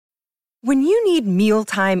When you need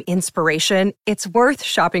mealtime inspiration, it's worth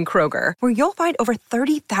shopping Kroger, where you'll find over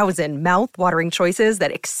 30,000 mouth-watering choices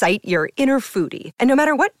that excite your inner foodie. And no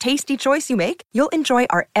matter what tasty choice you make, you'll enjoy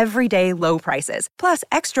our everyday low prices, plus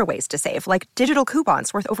extra ways to save, like digital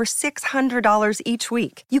coupons worth over $600 each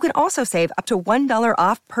week. You can also save up to $1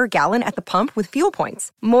 off per gallon at the pump with fuel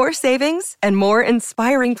points. More savings and more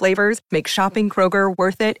inspiring flavors make shopping Kroger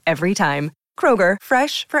worth it every time. Kroger,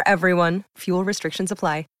 fresh for everyone. Fuel restrictions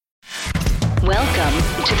apply.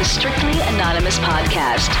 Welcome to the Strictly Anonymous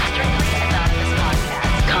Podcast.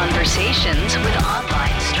 Conversations with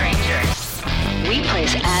online strangers. We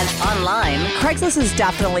place ads online. Craigslist is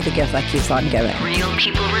definitely the gift that keeps on giving. Real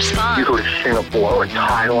people respond. You go to Singapore or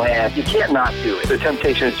Thailand, you can't not do it. The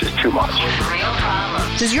temptation is just too much. Real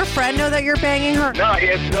problems. Does your friend know that you're banging her? No, he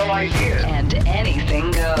has no idea. And anything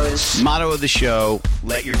goes. Motto of the show,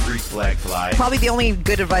 let your Greek flag fly. Probably the only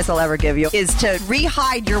good advice I'll ever give you is to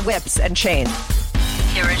re-hide your whips and chain.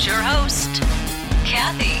 Here is your host,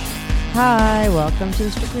 Kathy. Hi, welcome to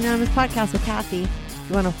the Strictly Anonymous Podcast with Kathy. If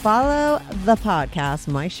you want to follow the podcast,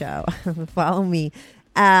 my show, follow me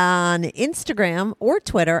on Instagram or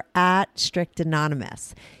Twitter at Strict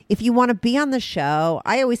Anonymous. If you want to be on the show,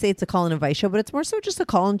 I always say it's a call-in advice show, but it's more so just a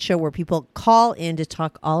call-in show where people call in to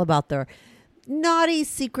talk all about their naughty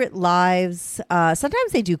secret lives.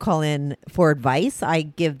 Sometimes they do call in for advice.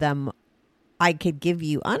 I could give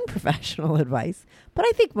you unprofessional advice, but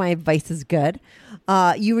I think my advice is good.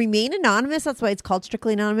 You remain anonymous. That's why it's called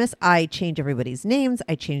Strictly Anonymous. I change everybody's names.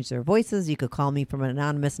 I change their voices. You could call me from an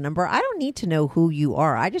anonymous number. I don't need to know who you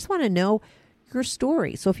are. I just want to know your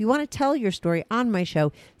story. So if you want to tell your story on my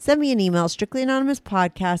show, send me an email,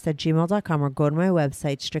 strictlyanonymouspodcast@gmail.com, or go to my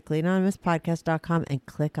website, strictlyanonymouspodcast.com, and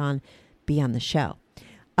click on Be on the Show.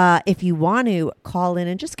 If you want to call in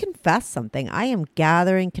and just confess something, I am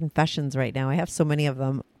gathering confessions right now. I have so many of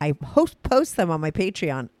them. I post them on my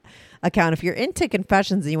Patreon account. If you're into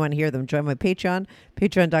confessions and you want to hear them, join my Patreon,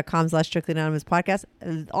 patreon.com/strictlyanonymouspodcast.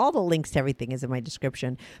 All the links to everything is in my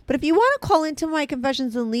description. But if you want to call into my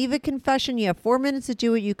confessions and leave a confession, you have 4 minutes to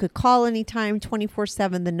do it. You could call anytime,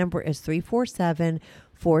 24/7. The number is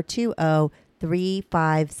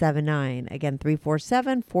 347-420-3579. Again,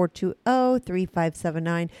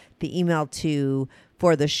 347-420-3579. The email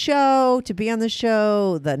for the show, to be on the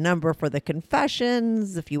show, the number for the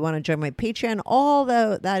confessions. If you want to join my Patreon, all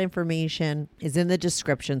that information is in the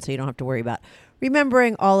description, so you don't have to worry about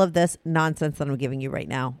remembering all of this nonsense that I'm giving you right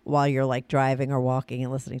now while you're like driving or walking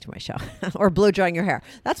and listening to my show or blow drying your hair.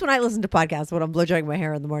 That's when I listen to podcasts, when I'm blow drying my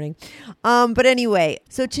hair in the morning. But anyway,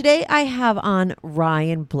 so today I have on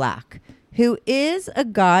Ryan Black, who is a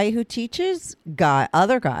guy who teaches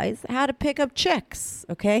other guys how to pick up chicks.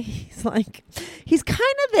 Okay. He's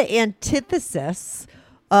kind of the antithesis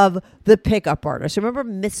of the pickup artist. Remember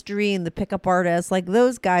Mystery and the pickup artist? Like,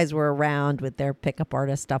 those guys were around with their pickup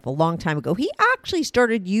artist stuff a long time ago. He actually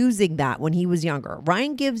started using that when he was younger.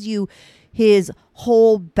 Ryan gives you his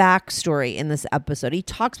whole backstory in this episode. He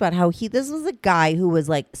talks about how this was a guy who was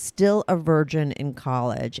like still a virgin in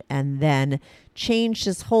college and then changed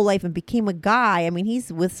his whole life and became a guy. I mean,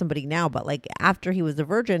 he's with somebody now, but like after he was a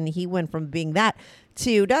virgin, he went from being that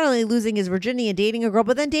to not only losing his virginity and dating a girl,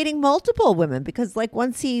 but then dating multiple women, because like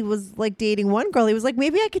once he was like dating one girl, he was like,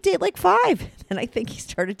 maybe I could date like 5. And I think he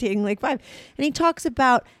started dating like 5. And he talks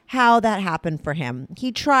about how that happened for him.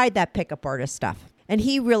 He tried that pickup artist stuff and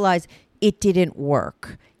he realized it didn't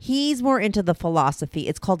work. He's more into the philosophy.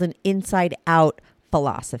 It's called an inside out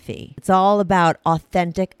philosophy. It's all about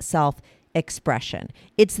authentic self-expression.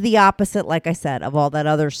 It's the opposite, like I said, of all that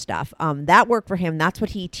other stuff. That worked for him. That's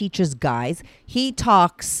what he teaches guys. He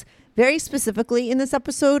talks very specifically in this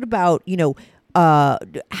episode about,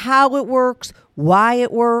 how it works, why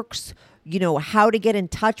it works, how to get in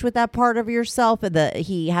touch with that part of yourself. And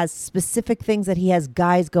he has specific things that he has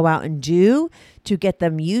guys go out and do to get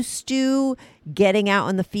them used to getting out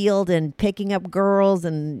in the field and picking up girls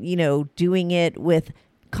and, doing it with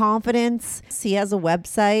confidence. He has a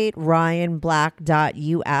website,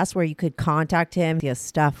 ryanblack.us, where you could contact him. He has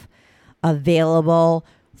stuff available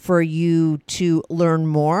for you to learn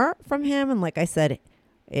more from him. And like I said,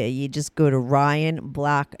 you just go to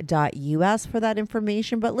ryanblack.us for that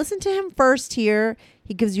information. But listen to him first here.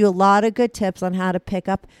 He gives you a lot of good tips on how to pick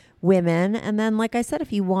up women. And then, like I said,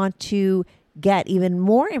 if you want to get even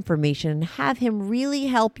more information, have him really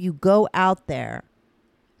help you go out there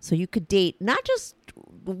so you could date not just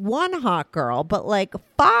one hot girl, but like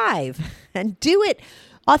 5, and do it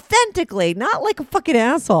authentically, not like a fucking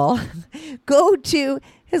asshole. Go to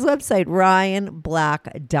his website,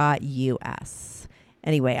 ryanblack.us.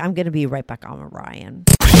 Anyway, I'm going to be right back on with Ryan.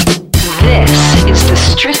 This is the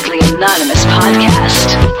Strictly Anonymous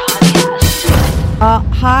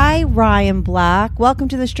Hi, Ryan Black. Welcome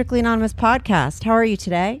to the Strictly Anonymous podcast. How are you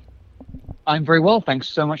today? I'm very well. Thanks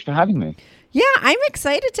so much for having me. Yeah, I'm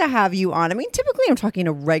excited to have you on. I mean, typically I'm talking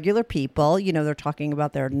to regular people. You know, they're talking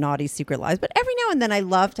about their naughty secret lives. But every now and then I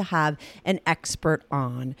love to have an expert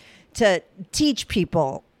on to teach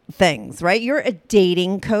people things, right? You're a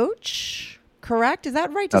dating coach, correct? Is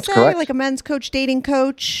that right to That's say? correct. Like a men's coach, dating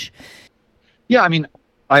coach? Yeah, I mean,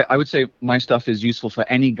 I would say my stuff is useful for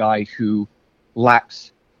any guy who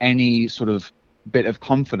lacks any sort of bit of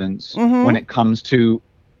confidence when it comes to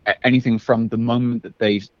anything from the moment that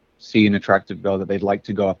they see an attractive girl that they'd like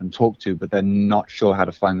to go up and talk to, but they're not sure how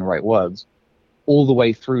to find the right words, all the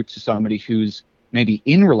way through to somebody who's maybe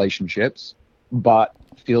in relationships, but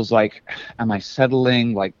feels like, am I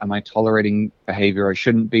settling? Like, am I tolerating behavior I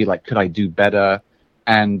shouldn't be? Like, could I do better?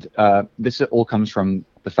 And this all comes from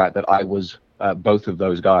the fact that I was both of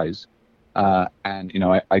those guys. And, you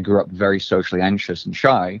know, I grew up very socially anxious and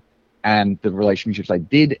shy. And the relationships I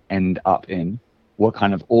did end up in were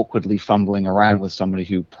kind of awkwardly fumbling around with somebody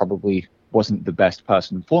who probably wasn't the best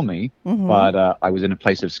person for me. But I was in a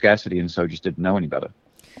place of scarcity and so just didn't know any better.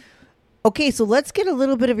 Okay, so let's get a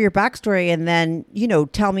little bit of your backstory and then, you know,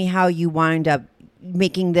 tell me how you wind up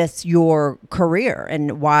making this your career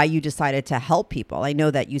and why you decided to help people. I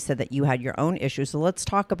know that you said that you had your own issues, so let's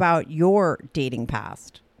talk about your dating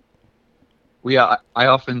past. Well, yeah, I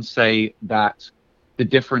often say that the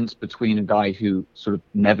difference between a guy who sort of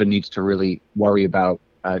never needs to really worry about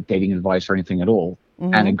dating advice or anything at all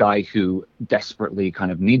and a guy who desperately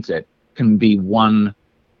kind of needs it can be one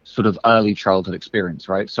sort of early childhood experience,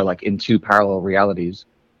 right? So like in two parallel realities.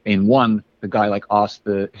 In one, the guy like asked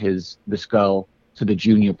this girl to the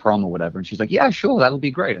junior prom or whatever, and she's like, yeah, sure, that'll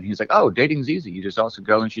be great. And he's like, oh, dating's easy. You just ask a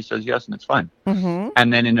girl and she says yes and it's fine.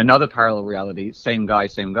 And then in another parallel reality, same guy,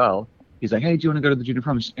 same girl, he's like, hey, do you want to go to the junior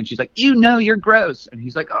prom? And she's like, you know, you're gross. And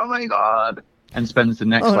he's like, oh my God. And spends the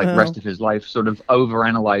next rest of his life sort of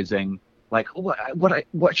overanalyzing, like,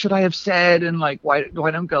 what should I have said? And like, why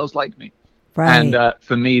don't girls like me? Right. And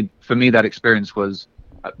for me, that experience was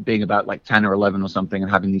being about like 10 or 11 or something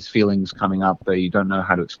and having these feelings coming up that you don't know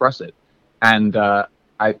how to express it. And there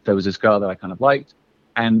was this girl that I kind of liked.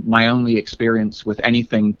 And my only experience with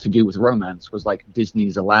anything to do with romance was like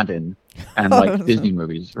Disney's Aladdin and like Disney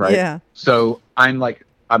movies, right? Yeah. So I'm like,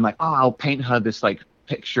 oh, I'll paint her this like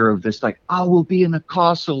picture of this, like, oh, we'll be in a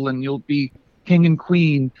castle and you'll be king and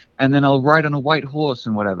queen, and then I'll ride on a white horse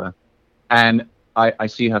and whatever. And I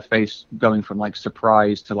see her face going from like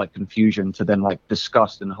surprise to like confusion to then like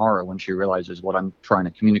disgust and horror when she realizes what I'm trying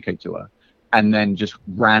to communicate to her, and then just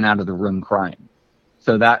ran out of the room crying.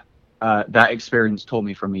 So that experience taught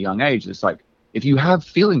me from a young age, it's like, if you have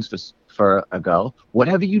feelings for a girl,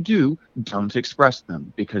 whatever you do, don't express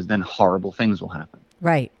them, because then horrible things will happen.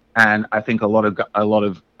 Right. And I think a lot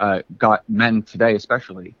of men today,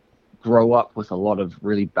 especially, grow up with a lot of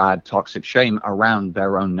really bad toxic shame around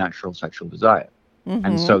their own natural sexual desire.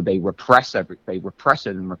 And so they repress it,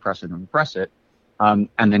 and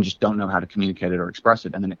then just don't know how to communicate it or express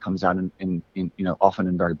it, and then it comes out in you know, often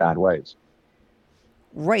in very bad ways.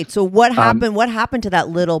 Right. So what happened? What happened to that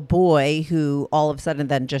little boy who all of a sudden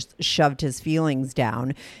then just shoved his feelings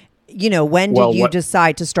down? You know, when did you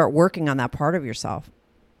decide to start working on that part of yourself?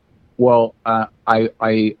 Well,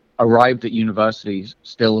 I arrived at university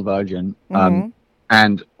still a virgin,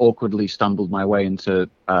 and awkwardly stumbled my way into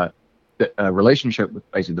a relationship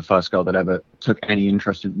with basically the first girl that ever took any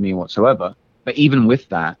interest in me whatsoever. But even with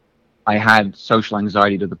that, I had social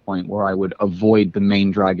anxiety to the point where I would avoid the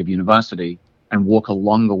main drag of university and walk a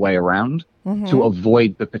longer way around to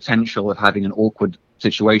avoid the potential of having an awkward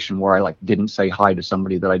situation where I like didn't say hi to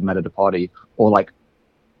somebody that I'd met at a party, or like,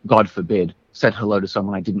 God forbid, said hello to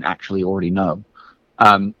someone I didn't actually already know.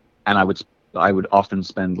 And I would often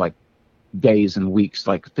spend like days and weeks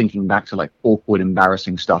like thinking back to like awkward,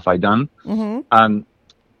 embarrassing stuff I'd done.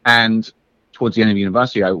 And towards the end of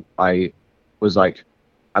university, I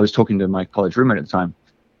was talking to my college roommate at the time.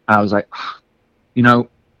 And I was like, you know,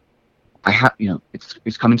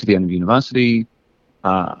 it's coming to the end of university.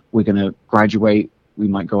 We're going to graduate. We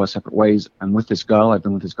might go our separate ways. And with this girl, I've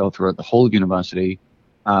been with this girl throughout the whole of university.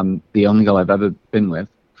 The only girl I've ever been with.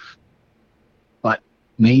 But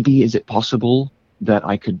maybe, is it possible that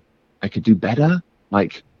I could do better?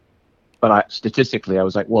 Like, but statistically, I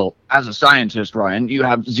was like, well, as a scientist, Ryan, you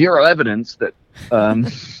have zero evidence that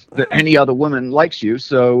that any other woman likes you.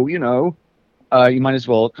 So, you know, you might as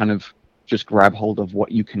well kind of just grab hold of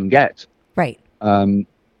what you can get. Right.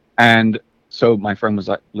 And so my friend was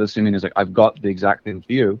like, listening, is like, I've got the exact thing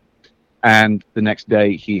for you. And the next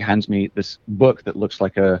day he hands me this book that looks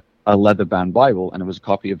like a leather-bound Bible, and it was a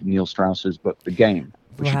copy of Neil Strauss's book, The Game.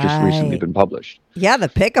 which had just recently been published. Yeah, the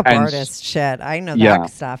pickup And- artist shit. I know Yeah. that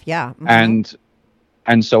stuff. Yeah. Mhm.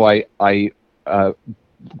 And so I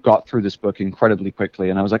got through this book incredibly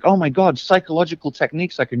quickly, and I was like, oh my God, psychological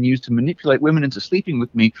techniques I can use to manipulate women into sleeping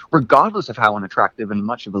with me, regardless of how unattractive and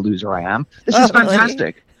much of a loser I am. This is Really?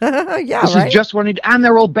 fantastic. Yeah, This right? is just what I need, and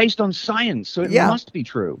they're all based on science, so it Yeah. must be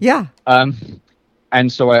true. Yeah.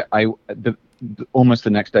 And so almost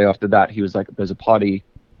the next day after that, he was like, there's a party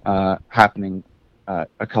happening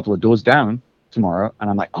a couple of doors down tomorrow, and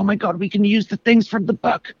I'm like, oh my God, we can use the things from the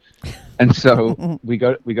book. And so we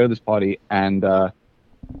go to this party, and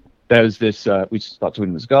there's this we start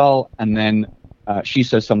talking to this girl, and then she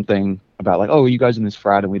says something about like, oh, are you guys in this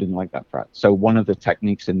frat? And we didn't like that frat. So one of the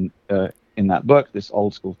techniques in that book, this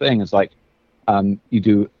old school thing, is like you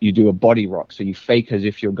do a body rock, so you fake as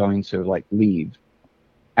if you're going to like leave,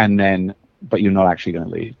 and then but you're not actually going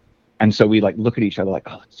to leave. And so we like look at each other like,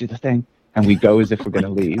 oh, let's do the thing, and we go as if we're going to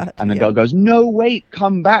leave, and the girl goes, no, wait,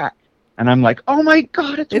 come back. And I'm like, oh my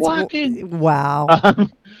God, it's working. Wow.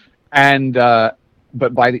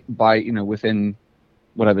 But by within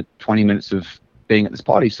whatever 20 minutes of being at this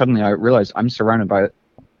party, suddenly I realized I'm surrounded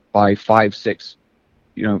by 5, 6,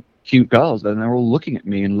 cute girls, and they're all looking at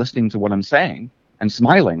me and listening to what I'm saying and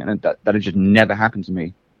smiling, and that had just never happened to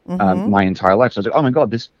me my entire life. So I was like, oh my God,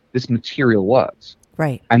 this material works.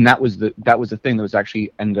 Right. And that was the thing that was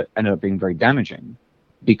actually ended up being very damaging,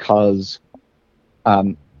 because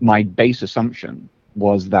my base assumption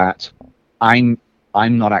was that I'm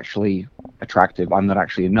not actually attractive, I'm not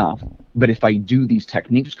actually enough. But if I do these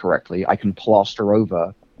techniques correctly, I can plaster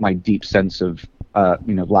over my deep sense of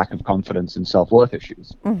lack of confidence and self-worth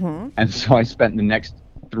issues. And so I spent the next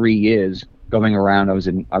 3 years going around. I was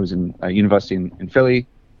in a university in Philly,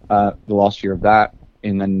 the last year of that,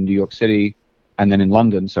 and then New York City, and then in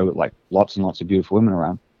London. So like lots and lots of beautiful women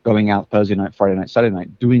around, going out Thursday night, Friday night, Saturday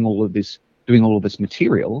night, doing all of this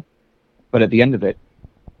material, but at the end of it,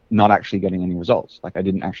 not actually getting any results. Like I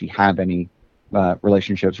didn't actually have any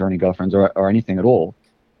relationships or any girlfriends or anything at all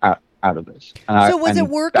out of this. So was it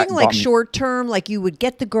working like short term? Like you would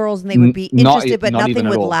get the girls and they would be interested, but nothing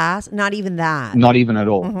would last. Not even that. Not even at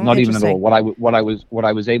all. Not even at all. What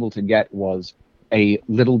I was able to get was a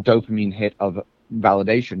little dopamine hit of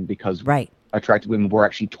validation, because attractive women were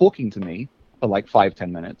actually talking to me for like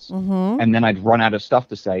 5-10 minutes, and then I'd run out of stuff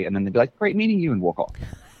to say, and then they'd be like, "Great meeting you," and walk off.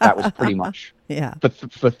 That was pretty much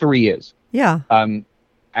for 3 years. Yeah.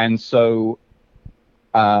 And so,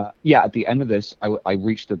 at the end of this, I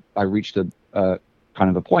reached a kind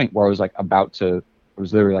of a point where I was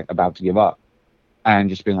literally like about to give up, and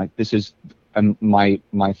just being like, this is my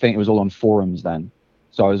thing. It was all on forums then.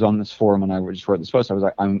 So I was on this forum and I just wrote this post. I was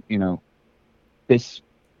like, this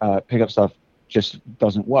pickup stuff just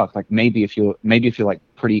doesn't work. Like maybe if you're like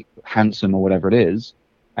pretty handsome or whatever it is,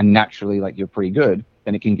 and naturally like you're pretty good,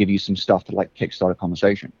 then it can give you some stuff to like kickstart a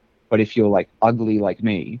conversation. But if you're like ugly like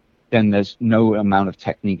me, then there's no amount of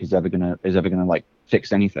technique is ever gonna like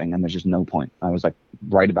fix anything, and there's just no point. I was like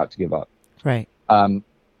right about to give up. Right. And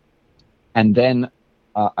then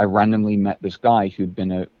I randomly met this guy who'd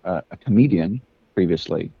been a comedian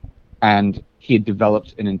previously, and he had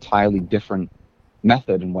developed an entirely different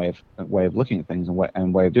method and way of looking at things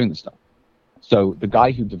and way of doing this stuff. So the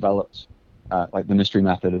guy who developed like the mystery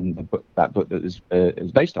method and that book that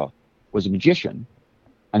is based off was a magician.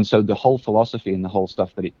 And so the whole philosophy and the whole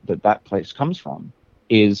stuff that place comes from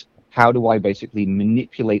is, how do I basically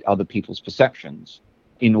manipulate other people's perceptions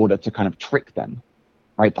in order to kind of trick them,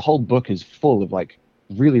 right? The whole book is full of like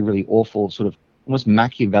really, really awful sort of almost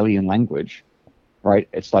Machiavellian language, right?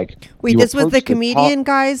 It's like, wait, this was the comedian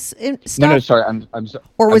guys stuff? No, sorry, I'm sorry.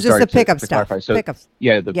 Or was this sorry the pickup stuff? So, Pickups.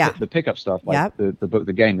 Yeah, the pickup stuff, like the book,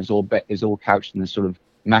 the game is all couched in this sort of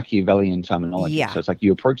Machiavellian terminology. Yeah. So it's like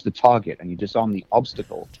you approach the target and you disarm the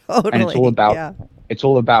obstacle. Totally. And it's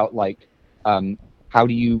all about like how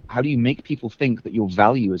do you make people think that your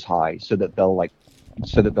value is high so that they'll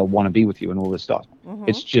want to be with you and all this stuff.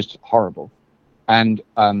 It's just horrible. And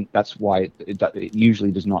that's why it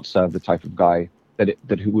usually does not serve the type of guy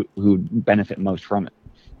who would benefit most from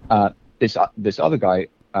it. This other guy,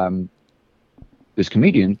 this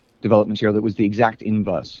comedian, developed material that was the exact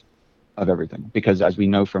inverse of everything, because as we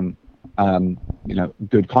know from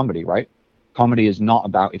good comedy, right? Comedy is not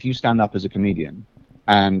about, if you stand up as a comedian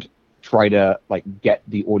and try to like get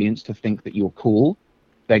the audience to think that you're cool,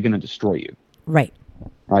 they're going to destroy you. Right.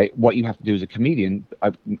 What you have to do as a comedian,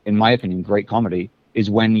 in my opinion, great comedy is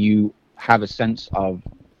when you have a sense of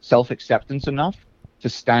self-acceptance enough to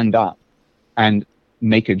stand up and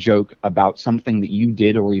make a joke about something that you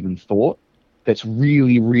did or even thought that's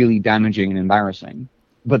really, really damaging and embarrassing,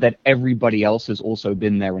 but that everybody else has also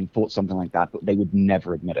been there and thought something like that, but they would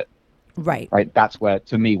never admit it. Right. Right. That's where,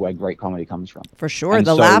 to me, where great comedy comes from. For sure. And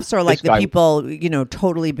the so laughs are like this the guy- people,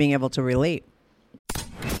 totally being able to relate.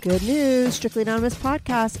 Good news. Strictly Anonymous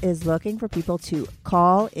Podcast is looking for people to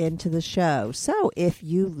call into the show. So if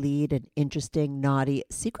you lead an interesting, naughty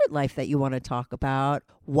secret life that you want to talk about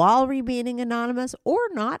while remaining anonymous or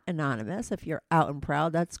not anonymous, if you're out and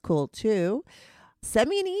proud, that's cool too. Send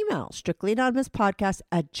me an email,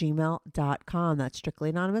 strictlyanonymouspodcast@gmail.com. That's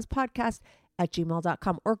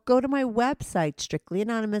strictlyanonymouspodcast@gmail.com. Or go to my website,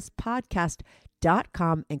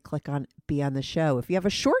 strictlyanonymouspodcast.com, and click on Be on the Show. If you have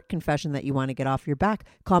a short confession that you want to get off your back,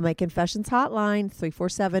 call my confessions hotline,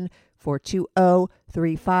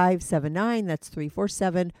 347-420-3579. That's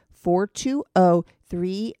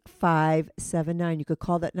 347-420-3579. You could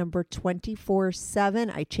call that number 24/7.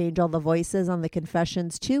 I change all the voices on the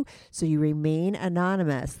confessions too, so you remain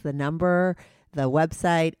anonymous. The number, the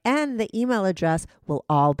website, and the email address will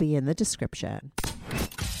all be in the description.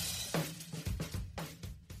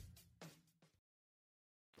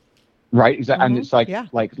 Right. Exactly. And it's like, Yeah.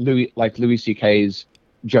 like Louis C.K.'s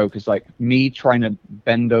joke is like, me trying to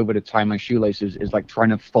bend over to tie my shoelaces is like trying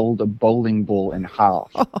to fold a bowling ball in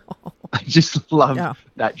half. I just love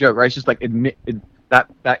that joke, right? It's just like and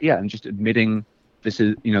just admitting this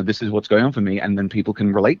is what's going on for me, and then people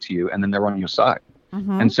can relate to you, and then they're on your side.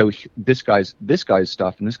 And so this guy's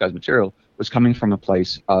stuff and this guy's material was coming from a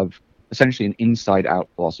place of essentially an inside out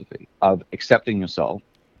philosophy of accepting yourself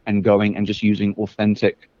and going and just using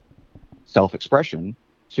authentic self-expression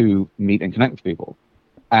to meet and connect with people.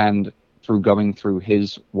 And through going through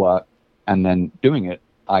his work and then doing it,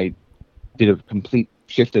 I did a complete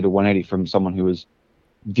shifted a 180 from someone who was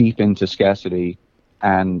deep into scarcity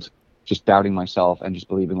and just doubting myself and just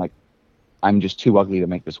believing like I'm just too ugly to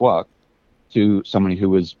make this work, to somebody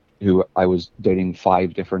who I was dating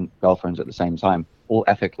 5 different girlfriends at the same time, all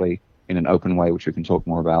ethically in an open way, which we can talk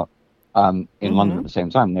more about, in London at the same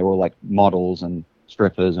time. They were all like models and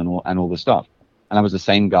strippers and all this stuff. And I was the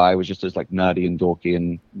same guy. I was just as like nerdy and dorky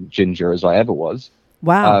and ginger as I ever was.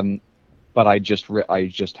 Wow. But I just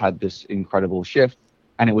had this incredible shift,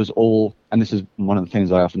 and it was all, and this is one of the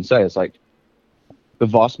things I often say, is like the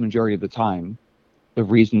vast majority of the time, the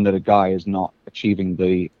reason that a guy is not achieving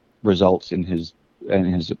the results in his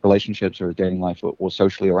relationships or his dating life or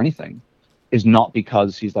socially or anything is not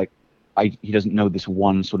because he's like, he doesn't know this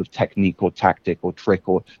one sort of technique or tactic or trick,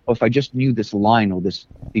 or if I just knew this line or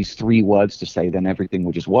these 3 words to say, then everything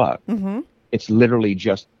would just work. It's literally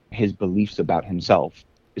just his beliefs about himself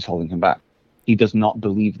is holding him back. He does not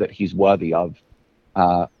believe that he's worthy of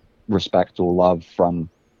respect or love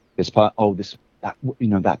from this part.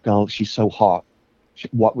 That girl, she's so hot.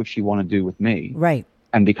 What would she want to do with me? Right.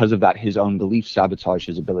 And because of that, his own beliefs sabotage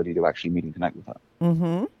his ability to actually meet and connect with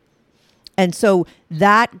her. And so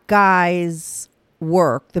that guy's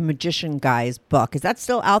work, the Magician Guy's book, is that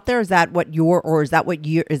still out there? Is that is that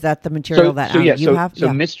the material you have?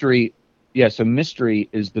 So Mystery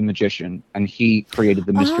is the magician, and he created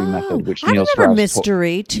the Mystery method, which Neil Strauss. I remember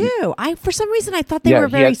Mystery too. For some reason I thought they were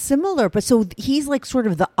very similar, but so he's like sort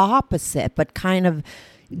of the opposite, but kind of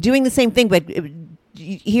doing the same thing. But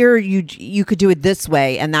here you could do it this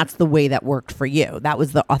way, and that's the way that worked for you. That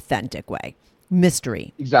was the authentic way.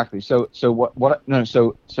 Mystery. Exactly. So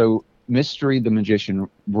Mystery, the magician,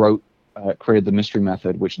 created the Mystery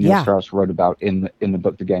method, which Neil Strauss wrote about in the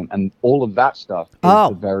book The Game, and all of that stuff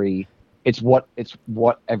is it's what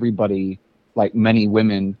everybody, like many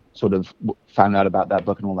women, sort of found out about that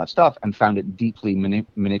book and all that stuff, and found it deeply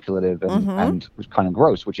manipulative and was kind of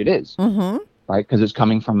gross, which it is, right? Because it's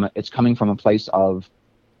coming from a place of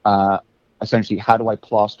essentially, how do I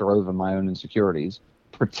plaster over my own insecurities,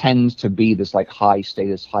 pretend to be this like high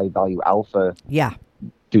status, high value alpha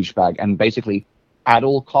douchebag, and basically at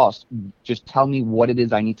all costs just tell me what it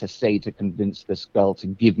is I need to say to convince this girl to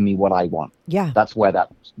give me what I want. That's where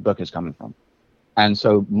that book is coming from. And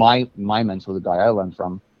so my mentor, the guy I learned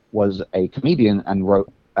from, was a comedian and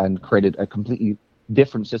wrote and created a completely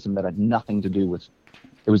different system that had nothing to do with,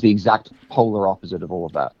 it was the exact polar opposite of all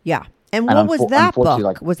of that. And what was that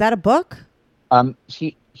book? Was that a book?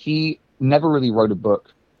 He never really wrote a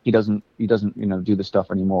book. He doesn't do this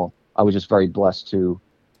stuff anymore. I was just very blessed to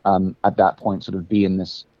at that point sort of be in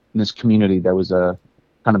this community. There was a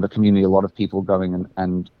kind of a community, a lot of people going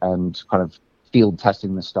and kind of field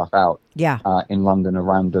testing this stuff out in London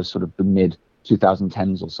around the sort of the mid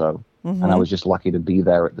 2010s or so. And I was just lucky to be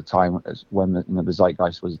there at the time when the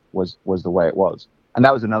zeitgeist was the way it was. And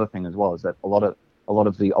that was another thing as well, is that a lot of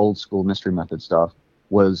the old school Mystery method stuff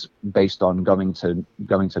was based on going to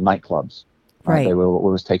nightclubs Right. They were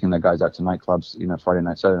always taking their guys out to nightclubs, Friday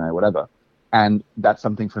night, Saturday night, whatever. And that's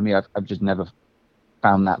something for me. I've just never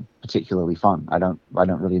found that particularly fun. I don't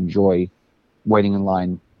really enjoy waiting in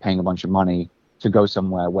line, paying a bunch of money to go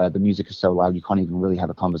somewhere where the music is so loud you can't even really have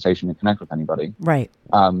a conversation and connect with anybody. Right.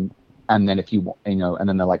 And then if you and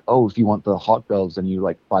then they're like, oh, if you want the hot girls, then you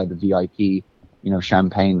like buy the VIP,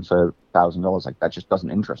 champagne for $1,000. Like that just doesn't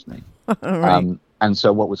interest me. Right. And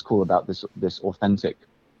so what was cool about this authentic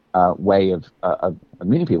way of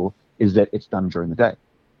meeting people is that it's done during the day.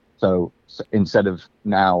 So instead of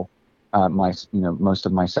now most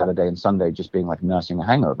of my Saturday and Sunday just being like nursing a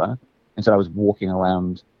hangover, instead I was walking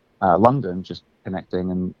around London just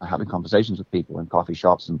connecting and having conversations with people in coffee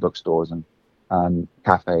shops and bookstores and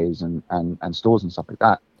cafes and stores and stuff like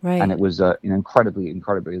that. Right. And it was incredibly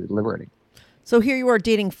liberating. So here you are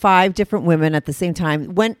dating 5 different women at the same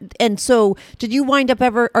time. So did you wind up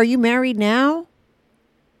are you married now?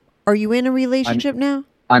 Are you in a relationship now?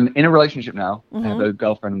 I'm in a relationship now. Mm-hmm. I have a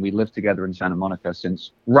girlfriend. We lived together in Santa Monica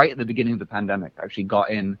since right at the beginning of the pandemic. I actually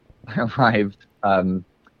arrived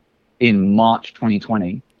in March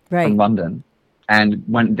 2020 from London and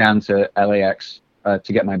went down to LAX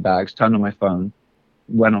to get my bags, turned on my phone,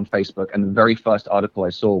 went on Facebook, and the very first article I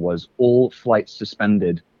saw was all flights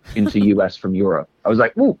suspended into US from Europe. I was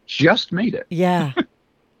like, "Ooh, just made it." Yeah.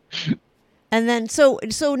 And then, so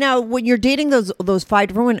now when you're dating those 5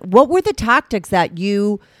 different women, what were the tactics that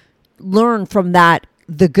you learned from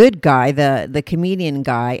the good guy, the comedian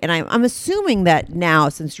guy? And I'm assuming that now,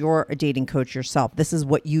 since you're a dating coach yourself, this is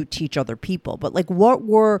what you teach other people. But like, what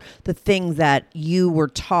were the things that you were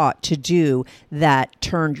taught to do that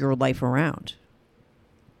turned your life around?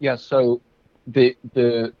 Yeah. So the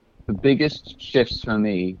biggest shifts for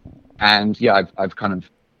me, and I've kind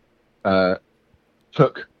of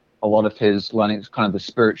took a lot of his learning, kind of the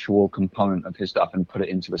spiritual component of his stuff, and put it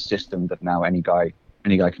into a system that now any guy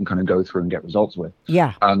can kind of go through and get results with.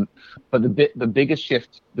 Yeah. But the biggest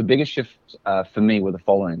shift for me were the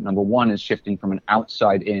following. Number one is shifting from an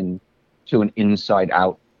outside in to an inside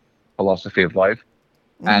out philosophy of life.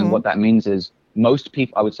 Mm-hmm. And what that means is most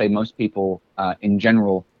people in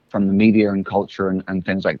general, from the media and culture and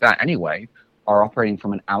things like that anyway, are operating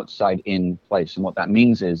from an outside in place. And what that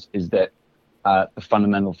means is that the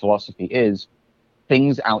fundamental philosophy is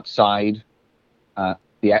things outside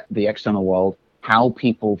the external world, how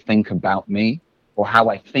people think about me, or how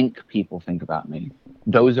I think people think about me.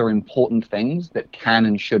 Those are important things that can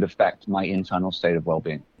and should affect my internal state of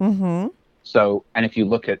well-being. Mm-hmm. So, and if you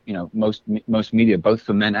look at most media, both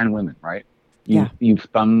for men and women, right? You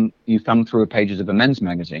thumb through pages of a men's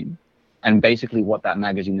magazine, and basically what that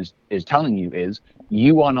magazine is telling you is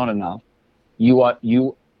you are not enough. You are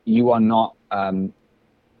not.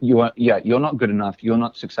 You're not good enough. You're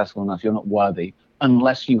not successful enough. You're not worthy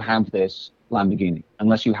unless you have this Lamborghini,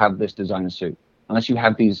 unless you have this designer suit, unless you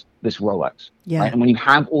have this Rolex. Yeah. Right? And when you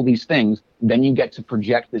have all these things, then you get to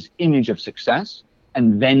project this image of success,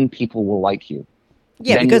 and then people will like you.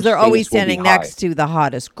 Yeah, then because they're your always status will be standing high. next to the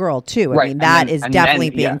hottest girl too. I Right. mean, that And is then- definitely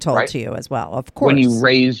and then- being yeah, told right. to you as well. Of course.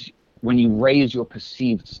 When you raise your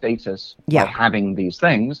perceived status by having these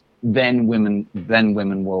things, then women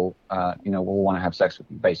will will want to have sex with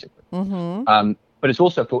you, basically. Mm-hmm. But it's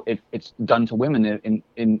also it's done to women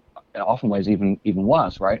in often ways even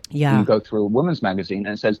worse, right? Yeah. You go through a women's magazine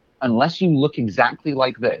and it says, unless you look exactly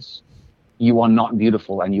like this, you are not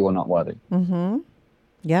beautiful and you are not worthy. Mm-hmm.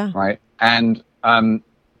 Yeah. Right. And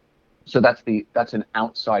so that's an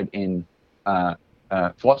outside in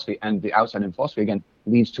philosophy, and the outside in philosophy again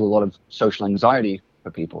leads to a lot of social anxiety for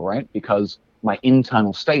people, right? Because my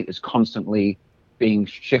internal state is constantly being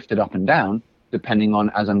shifted up and down depending on,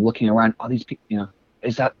 as I'm looking around, are these people,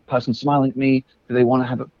 is that person smiling at me? Do they want to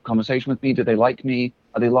have a conversation with me? Do they like me?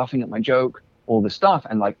 Are they laughing at my joke? All this stuff.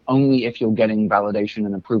 And like, only if you're getting validation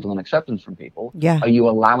and approval and acceptance from people, are you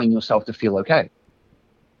allowing yourself to feel okay.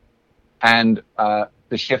 And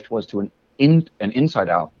the shift was to an inside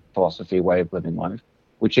out philosophy, way of living life,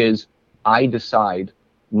 which is I decide,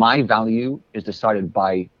 my value is decided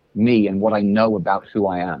by me and what I know about who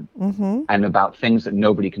I am, mm-hmm. and about things that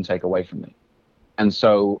nobody can take away from me. And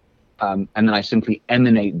so, and then I simply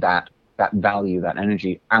emanate that value, that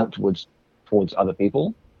energy outwards towards other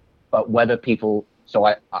people. But whether people, so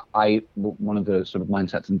I one of the sort of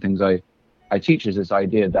mindsets and things I teach is this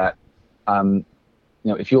idea that,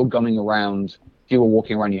 if you're going around, if you were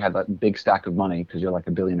walking around, you had that big stack of money because you're like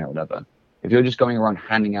a billionaire or whatever. If you're just going around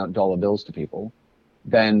handing out dollar bills to people,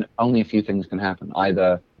 then only a few things can happen.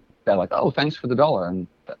 Either they're like, oh, thanks for the dollar. And,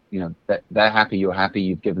 they're happy, you're happy,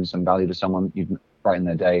 you've given some value to someone, you've brightened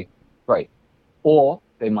their day. Great. Or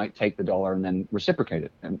might take the dollar and then reciprocate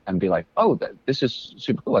it and be like, oh, this is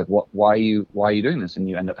super cool. Like, why are you doing this? And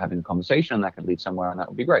you end up having a conversation, and that could lead somewhere, and that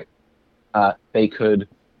would be great. They could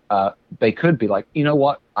be like, you know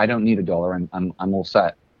what? I don't need $1, and I'm all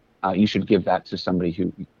set. You should give that to somebody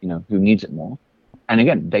who needs it more. And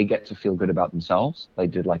again, they get to feel good about themselves.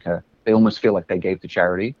 They almost feel like they gave to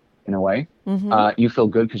charity in a way. You feel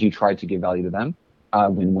good because you tried to give value to them.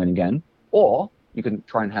 Win-win again. Or you can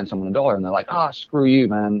try and hand someone $1 and they're like, screw you,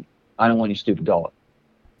 man. I don't want your stupid dollar.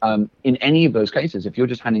 In any of those cases, if you're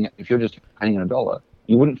just handing in $1,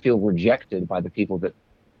 you wouldn't feel rejected by the people that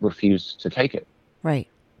refuse to take it. Right.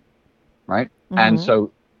 And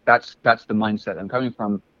so that's the mindset I'm coming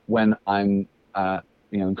from when I'm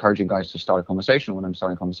encouraging guys to start a conversation. When I'm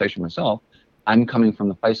starting a conversation myself, I'm coming from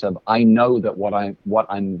the place of, I know that what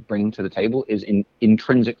I'm bringing to the table is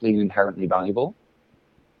intrinsically and inherently valuable.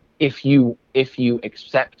 If you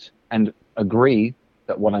accept and agree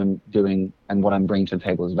that what I'm doing and what I'm bringing to the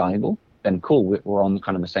table is valuable, then cool, we're on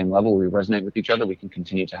kind of the same level. We resonate with each other. We can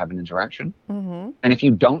continue to have an interaction. And if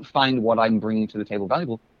you don't find what I'm bringing to the table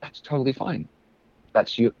valuable, that's totally fine.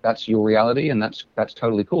 That's your reality, and that's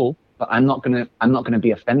totally cool. But I'm not gonna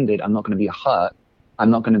be offended. I'm not gonna be hurt.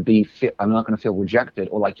 I'm not gonna feel rejected,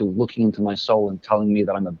 or like you're looking into my soul and telling me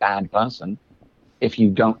that I'm a bad person. If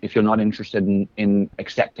you're not interested in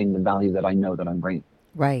accepting the value that I know that I'm bringing.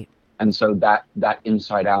 Right. And so that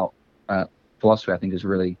inside out philosophy, I think, is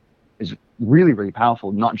really, really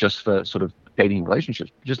powerful, not just for sort of dating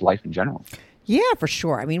relationships, but just life in general. Yeah, for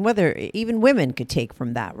sure. I mean, whether even women could take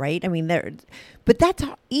from that, right? I mean, but that's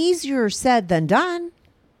easier said than done.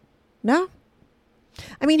 No?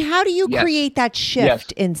 I mean, how do you create that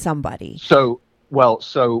shift in somebody? So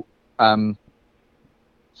some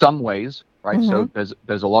ways, right? So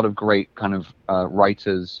there's a lot of great kind of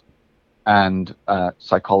writers and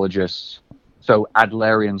psychologists. So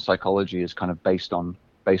Adlerian psychology is kind of based on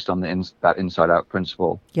that inside out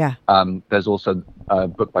principle. Yeah. There's also a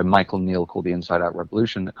book by Michael Neal called The Inside Out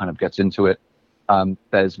Revolution that kind of gets into it.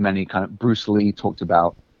 There's many kind of, Bruce Lee talked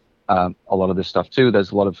about a lot of this stuff too.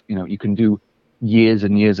 There's a lot of, you can do years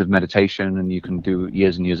and years of meditation, and you can do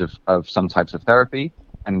years and years of some types of therapy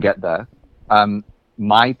and get there.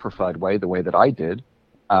 My preferred way, the way that I did,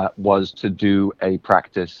 was to do a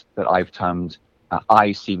practice that I've termed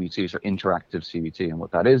ICBT, so interactive CBT. And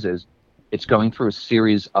what that is it's going through a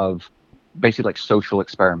series of basically like social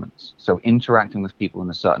experiments. So interacting with people in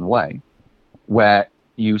a certain way where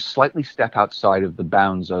you slightly step outside of the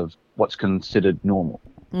bounds of what's considered normal.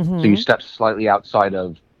 So you step slightly outside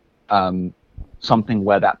of something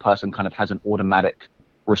where that person kind of has an automatic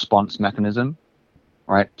response mechanism,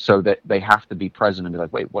 right? So that they have to be present and be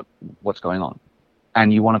like, wait, what's going on?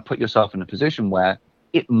 And you want to put yourself in a position where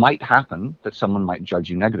it might happen that someone might judge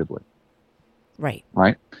you negatively. Right.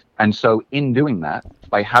 Right. And so in doing that,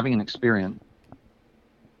 by having an experience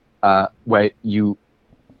where you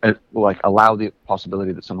allow the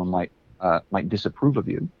possibility that someone might disapprove of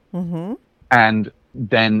you, and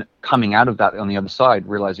then coming out of that on the other side,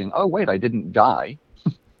 realizing, oh, wait, I didn't die.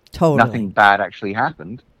 Totally. Nothing bad actually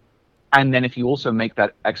happened. And then if you also make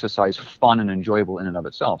that exercise fun and enjoyable in and of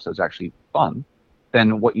itself, so it's actually fun,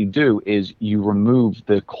 then what you do is you remove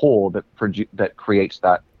the core that creates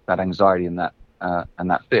that anxiety and that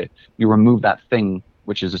fear. You remove that thing,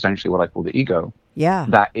 which is essentially what I call the ego. Yeah.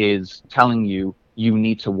 That is telling you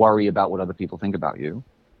need to worry about what other people think about you.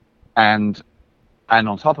 And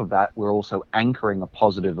on top of that, we're also anchoring a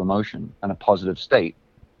positive emotion and a positive state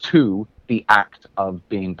to the act of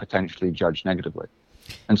being potentially judged negatively.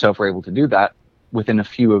 And so if we're able to do that within a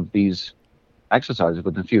few of these exercises,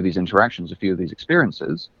 within a few of these interactions, a few of these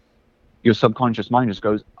experiences, your subconscious mind just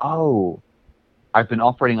goes, oh, I've been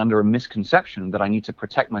operating under a misconception that I need to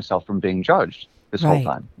protect myself from being judged this whole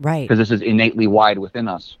time. Right. Because this is innately wired within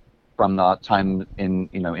us from the time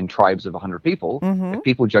in tribes of 100 people. If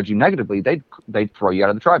people judge you negatively, they'd throw you out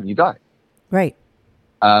of the tribe and you die. Right.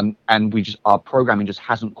 And our programming just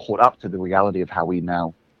hasn't caught up to the reality of how we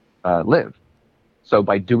now live. So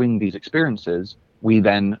by doing these experiences, we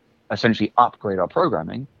then essentially upgrade our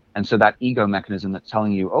programming. And so that ego mechanism that's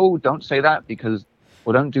telling you, oh, don't say that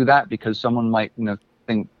or don't do that because someone might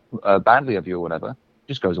think badly of you or whatever,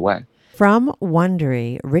 just goes away. From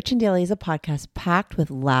Wondery, Rich and Daily is a podcast packed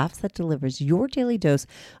with laughs that delivers your daily dose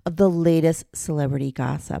of the latest celebrity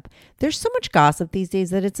gossip. There's so much gossip these days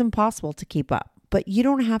that it's impossible to keep up, but you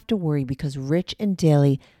don't have to worry because Rich and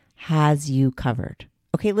Daily has you covered.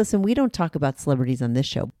 Okay, listen, we don't talk about celebrities on this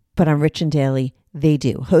show, but on Rich and Daily, they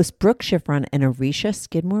do. Hosts Brooke Shiffron and Arisha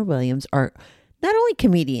Skidmore-Williams are not only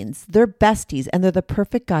comedians, they're besties, and they're the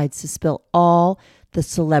perfect guides to spill all the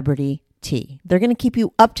celebrity They're going to keep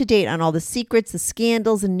you up to date on all the secrets, the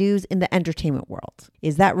scandals, and news in the entertainment world.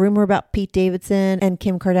 Is that rumor about Pete Davidson and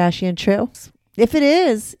Kim Kardashian true? If it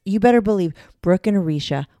is, you better believe Brooke and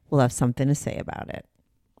Arisha will have something to say about it.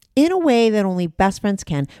 In a way that only best friends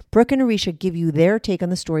can, Brooke and Arisha give you their take on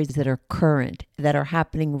the stories that are current, that are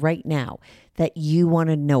happening right now, that you want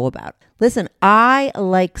to know about. Listen, I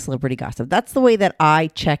like celebrity gossip. That's the way that I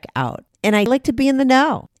check out. And I like to be in the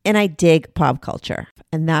know. And I dig pop culture.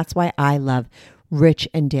 And that's why I love Rich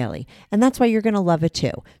and Daily. And that's why you're going to love it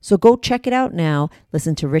too. So go check it out now.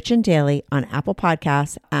 Listen to Rich and Daily on Apple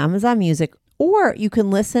Podcasts, Amazon Music, or you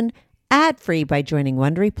can listen ad-free by joining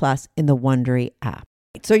Wondery Plus in the Wondery app.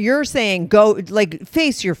 So you're saying go, like,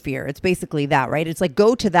 face your fear. It's basically that, right? It's like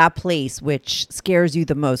go to that place which scares you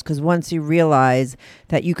the most, because once you realize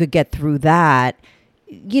that you could get through that,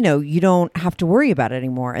 you know, you don't have to worry about it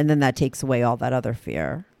anymore. And then that takes away all that other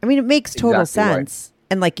fear. I mean, it makes total sense.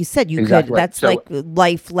 Right. And like you said, you could, that's so, like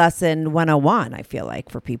life lesson 101, I feel like,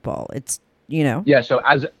 for people. It's, you know. Yeah. So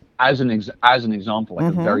as an example,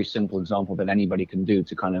 like a very simple example that anybody can do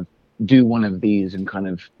to kind of do one of these and kind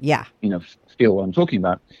of, you know, feel what I'm talking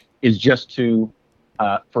about is just to,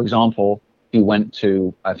 for example, you went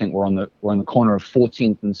to, I think we're on the corner of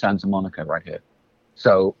 14th and Santa Monica right here.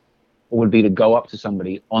 So it would be to go up to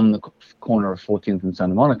somebody on the corner of 14th and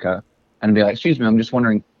Santa Monica and be like, excuse me, I'm just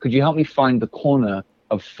wondering, could you help me find the corner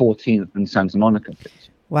of 14th and Santa Monica, please?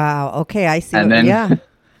 Wow. Okay. I see. And then,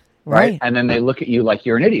 right. And then they look at you like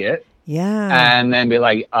you're an idiot. Yeah. And then be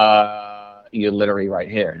like, you're literally right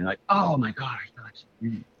here. And you're like, oh my God.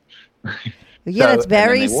 Yeah, it's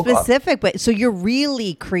very specific. But so you're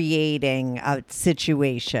really creating a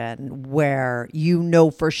situation where you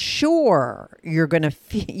know for sure you're going to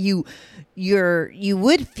you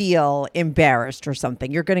would feel embarrassed or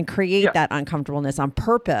something. You're going to create that uncomfortableness on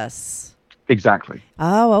purpose. Exactly.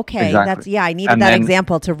 Oh, okay. Exactly. I needed that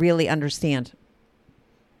example to really understand.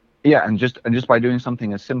 Yeah, and just by doing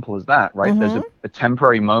something as simple as that, right? There's a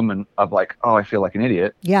temporary moment of like, oh, I feel like an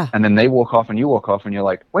idiot. Yeah. And then they walk off and you walk off and you're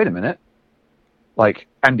like, wait a minute. Like,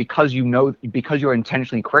 and because you're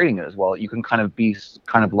intentionally creating it as well, you can kind of be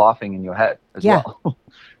kind of laughing in your head as well.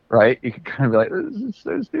 Right? You can kind of be like, this is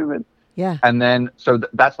so stupid. Yeah. And then, so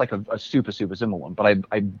that's like a super, super simple one. But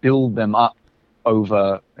I build them up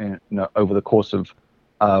over the course of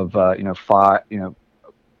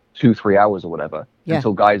 2-3 hours or whatever,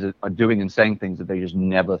 until guys are doing and saying things that they just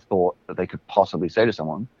never thought that they could possibly say to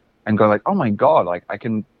someone, and go like, oh my God, like I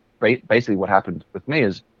can basically what happened with me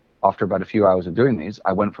is after about a few hours of doing these,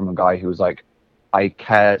 I went from a guy who was like, I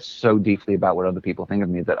care so deeply about what other people think of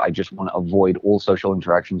me that I just want to avoid all social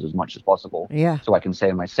interactions as much as possible. Yeah. So I can stay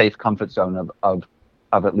in my safe comfort zone of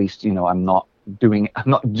at least, you know, I'm not doing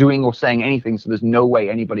or saying anything, so there's no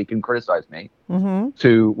way anybody can criticize me.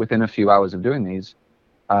 To within a few hours of doing these,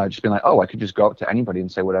 just being like, oh, I could just go up to anybody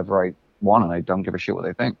and say whatever I want, and I don't give a shit what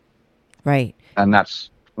they think. Right. And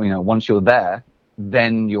that's, you know, once you're there,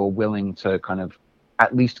 then you're willing to kind of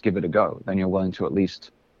at least give it a go. Then you're willing to at least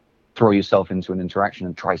throw yourself into an interaction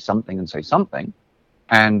and try something and say something.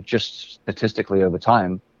 And just statistically over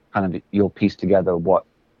time, kind of you'll piece together what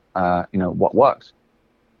works.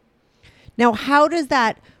 Now, how does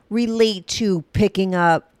that relate to picking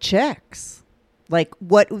up chicks? Like,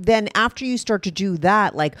 what then after you start to do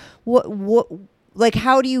that, like what like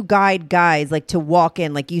how do you guide guys like to walk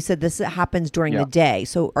in? Like you said, this happens during the day.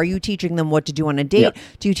 So are you teaching them what to do on a date? Yeah.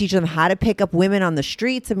 Do you teach them how to pick up women on the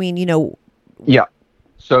streets? I mean, you know. Yeah.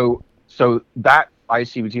 So that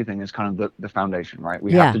ICBT thing is kind of the foundation, right?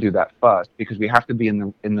 We have to do that first because we have to be in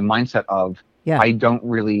the mindset of I don't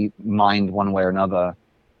really mind one way or another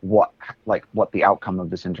what the outcome of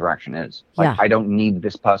this interaction is. Like I don't need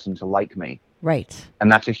this person to like me. Right.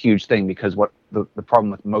 And that's a huge thing because what the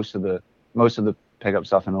problem with most of the pickup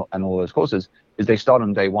stuff and all those courses is they start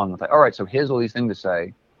on day one with like, all right, so here's all these things to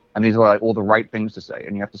say, and these are like all the right things to say,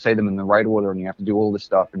 and you have to say them in the right order, and you have to do all this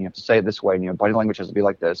stuff, and you have to say it this way, and your body language has to be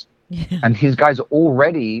like this. Yeah. And these guys are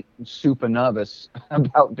already super nervous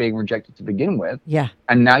about being rejected to begin with. Yeah.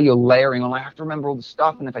 And now you're layering on, I have to remember all the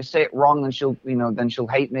stuff, and if I say it wrong, then she'll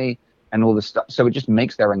hate me. And all this stuff. So it just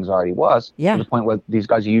makes their anxiety worse. Yeah. To the point where these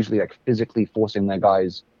guys are usually like physically forcing their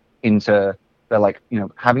guys into, they're like, you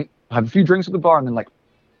know, have a few drinks at the bar and then like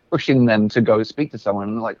pushing them to go speak to someone.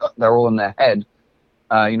 And like, they're all in their head,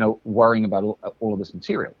 worrying about all of this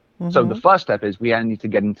material. So the first step is we need to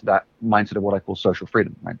get into that mindset of what I call social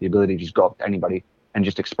freedom, right? The ability to just go up to anybody and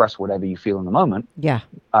just express whatever you feel in the moment. Yeah.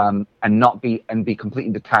 And be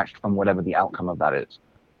completely detached from whatever the outcome of that is.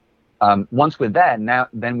 Once we're there,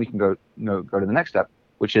 then we can go to the next step,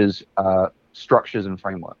 which is structures and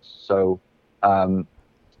frameworks. So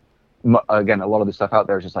again, a lot of the stuff out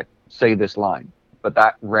there is just like, say this line, but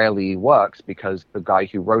that rarely works because the guy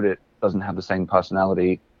who wrote it doesn't have the same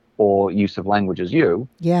personality or use of language as you.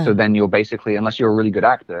 Yeah. So then you're basically, unless you're a really good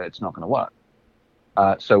actor, it's not going to work.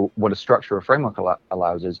 So what a structure or framework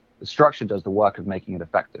allows is the structure does the work of making it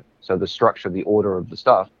effective. So the structure, the order of the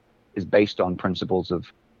stuff is based on principles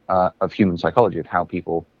of human psychology, of how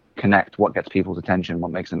people connect, what gets people's attention,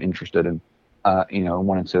 what makes them interested in, and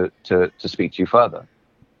wanting to speak to you further.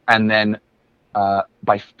 And then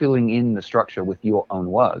by filling in the structure with your own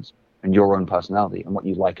words and your own personality and what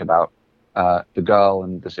you like about the girl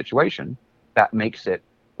and the situation, that makes it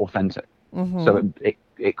authentic. Mm-hmm. So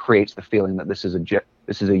it creates the feeling that this is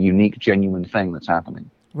a unique, genuine thing that's happening.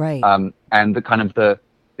 Right. And the kind of the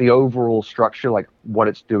overall structure, like what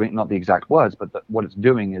it's doing, not the exact words, but what it's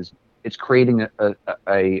doing is it's creating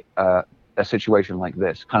a situation like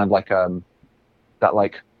this, kind of like that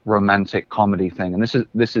like romantic comedy thing. And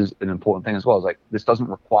this is an important thing as well. Is like, this doesn't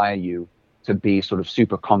require you to be sort of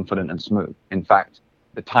super confident and smooth. In fact,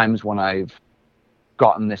 the times when I've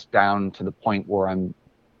gotten this down to the point where I'm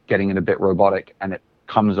getting it a bit robotic and it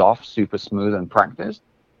comes off super smooth and practiced,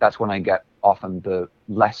 that's when I get often the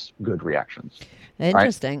less good reactions.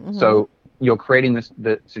 Interesting. Right? Mm-hmm. So you're creating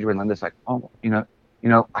the situation like this, like, oh,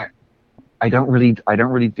 I don't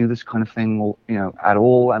really do this kind of thing, at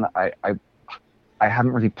all, and I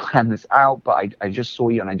haven't really planned this out, but I just saw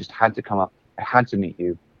you and I just had to come up. I had to meet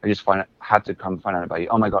you. I just had to come find out about you.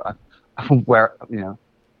 Oh my God, where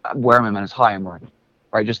am I, man? It's hi, I'm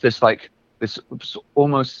right. Just this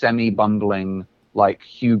almost semi-bumbling, like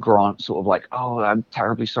Hugh Grant sort of like, oh, I'm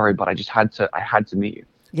terribly sorry, but I had to meet you.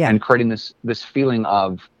 Yeah. And creating this feeling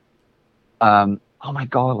of, oh my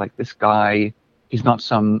God, like this guy, he's not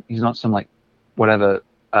some like whatever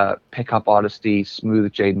pickup artisty,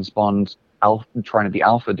 smooth Jaden Bond trying to be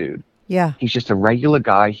alpha dude. Yeah. He's just a regular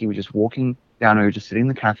guy. He was just walking down, or just sitting in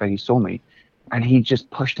the cafe. He saw me, and he just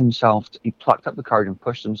pushed himself. He plucked up the courage and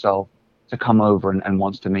pushed himself to come over and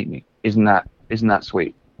wants to meet me. Isn't that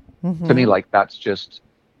sweet? Mm-hmm. To me, like, that's just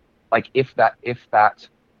like, if that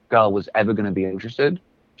girl was ever going to be interested,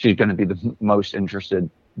 she's going to be the most interested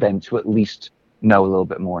then to at least know a little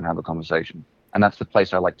bit more and have a conversation. And that's the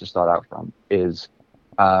place I like to start out from, is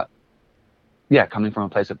coming from a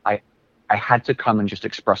place of I had to come and just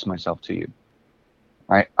express myself to you,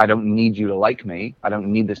 right? I don't need you to like me. I don't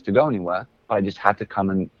need this to go anywhere, but I just had to come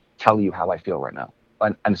and tell you how I feel right now.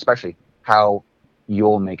 And especially how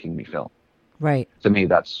you're making me feel. Right. To me,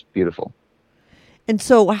 that's beautiful. And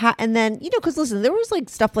so, and then, because listen, there was like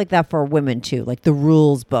stuff like that for women too, like the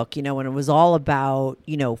rules book, when it was all about,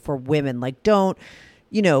 for women, like, don't,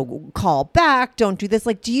 call back, don't do this.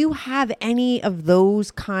 Like, do you have any of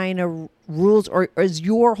those kind of rules, or is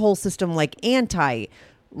your whole system like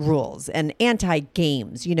anti-rules and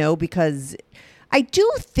anti-games, because I do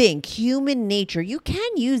think human nature, you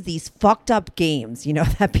can use these fucked up games,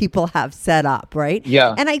 that people have set up, right?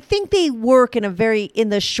 Yeah. And I think they work in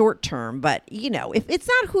the short term, but if it's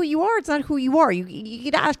not who you are, it's not who you are.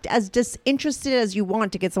 You get asked as disinterested as you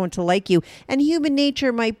want to get someone to like you. And human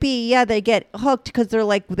nature might be, they get hooked because they're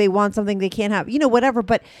like, they want something they can't have, whatever.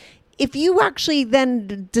 But if you actually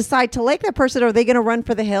then decide to like that person, are they going to run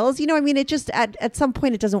for the hills? It just at some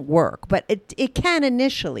point it doesn't work, but it can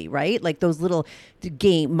initially, right? Like those little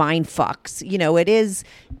game mind fucks,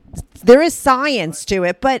 there is science to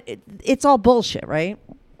it, but it's all bullshit, right?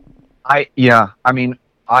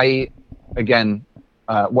 Again,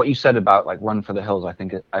 what you said about like run for the hills, I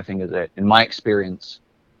think is it. In my experience,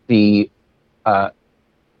 the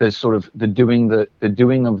sort of the doing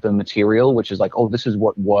of the material, which is like, oh, this is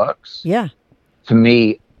what works. Yeah. To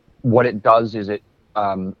me, what it does is it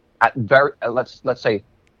let's say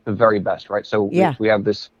the very best, right? So we have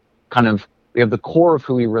this we have the core of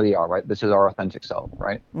who we really are, right? This is our authentic self,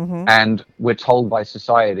 right? Mm-hmm. And we're told by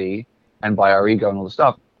society and by our ego and all the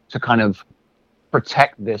stuff to kind of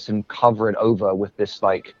protect this and cover it over with this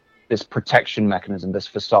like this protection mechanism, this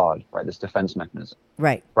facade, right? This defense mechanism.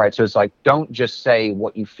 Right. Right. So it's like, don't just say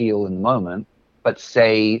what you feel in the moment, but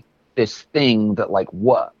say this thing that like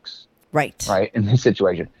works. Right. Right. In this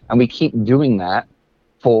situation. And we keep doing that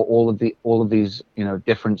for all of these,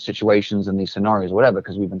 different situations and these scenarios or whatever,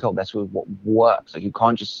 because we've been told that's what works. Like, you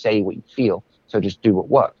can't just say what you feel. So just do what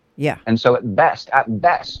works. Yeah. And so at best,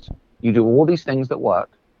 you do all these things that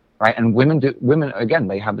work. Right. And women again,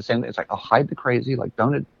 they have the same thing. It's like, oh, hide the crazy. Like,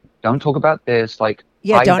 don't talk about this. Like,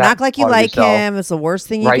 don't act like you like him. It's the worst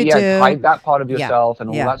thing you could do. Hide that part of yourself and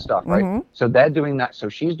all that stuff, right? Mm-hmm. So they're doing that. So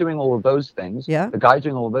she's doing all of those things. Yeah. The guy's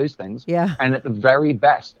doing all of those things. Yeah. And at the very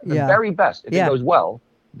best, if it goes well,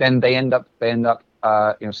 then they end up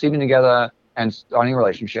sleeping together, and starting a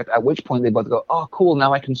relationship, at which point they both go, oh, cool,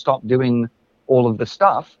 now I can stop doing all of the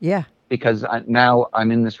stuff. Yeah. Because now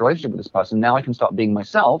I'm in this relationship with this person. Now I can stop being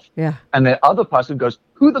myself. Yeah. And the other person goes,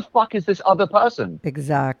 who the fuck is this other person?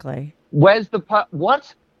 Exactly. Where's the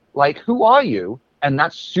what? Like, who are you? And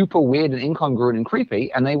that's super weird and incongruent and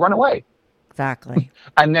creepy. And they run away. Exactly.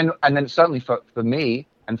 And then certainly for me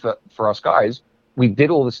and for us guys, we did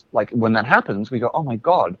all this. Like, when that happens, we go, oh my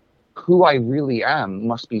God, who I really am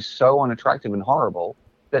must be so unattractive and horrible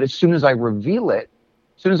that as soon as I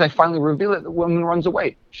finally reveal it, the woman runs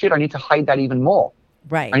away. Shit, I need to hide that even more.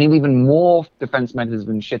 Right. I need even more defense mechanisms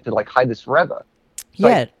and shit to like hide this forever. Yeah,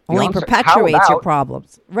 Like, only perpetuates your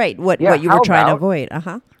problems. Right. What you were trying to avoid.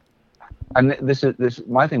 And this is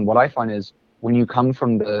my thing. What I find is when you come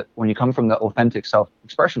from the authentic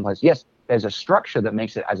self-expression place, yes, there's a structure that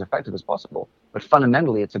makes it as effective as possible. But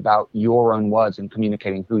fundamentally, it's about your own words and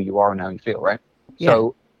communicating who you are and how you feel, right? Yeah.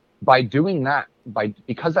 So by doing that,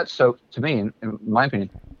 because that's so, to me, in my opinion,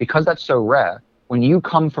 because that's so rare, when you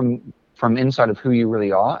come from inside of who you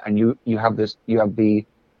really are, and you have the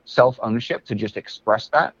self-ownership to just express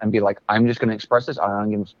that and be like, I'm just going to express this. I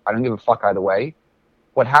don't give a fuck either way.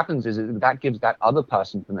 What happens is that gives that other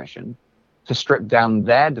person permission to strip down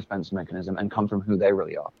their defense mechanism and come from who they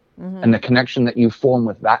really are. Mm-hmm. And the connection that you form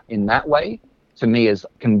with that in that way, to me,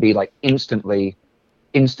 can be like instantly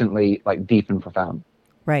like deep and profound.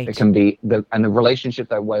 Right. It can be the relationship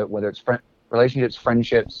that way, whether it's relationships,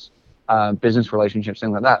 friendships, business relationships,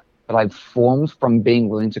 things like that I've formed from being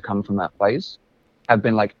willing to come from that place, have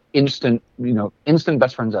been like instant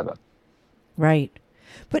best friends ever. Right.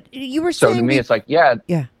 But you were saying, so to me, it's like,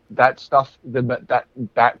 that stuff,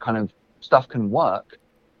 that kind of stuff can work,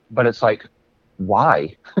 but it's like,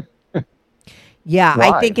 why? Yeah, why?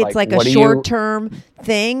 I think it's like a short-term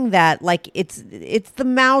thing that, like, it's the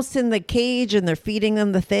mouse in the cage and they're feeding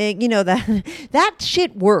them the thing. You know, that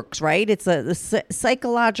shit works, right? It's a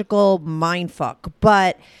psychological mind fuck,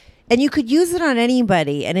 and you could use it on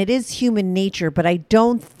anybody, and it is human nature, but I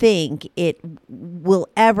don't think it will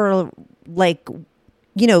ever, like,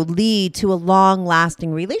 you know, lead to a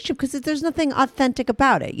long-lasting relationship because there's nothing authentic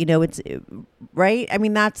about it. You know, it's right. I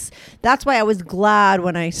mean, that's why I was glad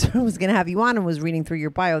when I was going to have you on and was reading through your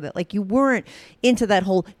bio that like you weren't into that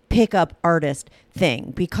whole pickup artist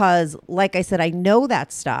thing because, like I said, I know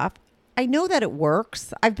that stuff. I know that it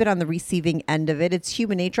works. I've been on the receiving end of it. It's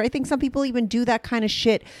human nature. I think some people even do that kind of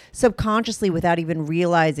shit subconsciously without even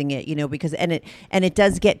realizing it, you know, because and it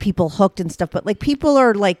does get people hooked and stuff. But like people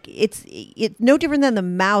are like, it's no different than the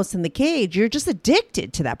mouse in the cage. You're just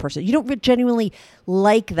addicted to that person. You don't genuinely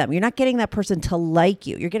like them. You're not getting that person to like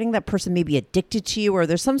you. You're getting that person maybe addicted to you or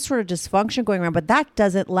there's some sort of dysfunction going around, but that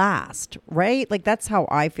doesn't last, right? Like that's how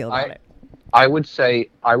I feel about it. I would say,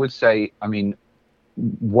 I mean,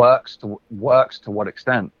 works to what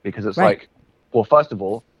extent? Because it's right. Like, well, first of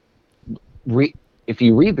all, if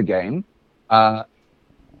you read the game,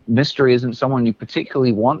 Mystery isn't someone you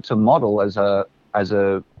particularly want to model as a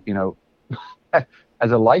you know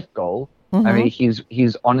as a life goal. Mm-hmm. I mean,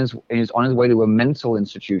 he's on his way to a mental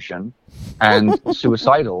institution and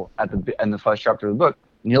suicidal in the first chapter of the book.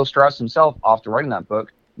 Neil Strauss himself, after writing that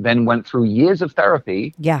book, then went through years of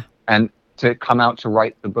therapy. Yeah. And to come out to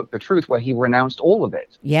write the book, The Truth, where he renounced all of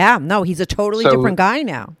it. Yeah, no, he's a totally different guy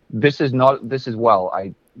now.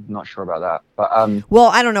 I'm not sure about that. But well,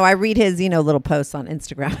 I don't know. I read his, little posts on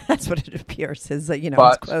Instagram. That's what it appears, his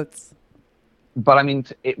quotes. But I mean,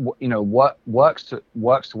 what works to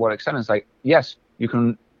what extent? It's like, yes,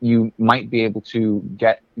 you might be able to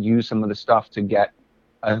use some of the stuff to get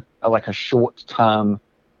a short term,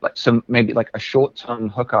 maybe a short term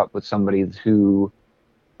hookup with somebody who,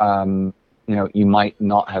 you might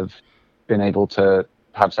not have been able to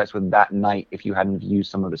have sex with that night if you hadn't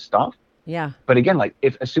used some of the stuff. Yeah. But again,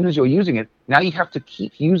 if as soon as you're using it, now you have to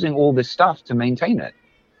keep using all this stuff to maintain it.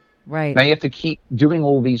 Right. Now you have to keep doing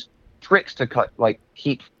all these tricks to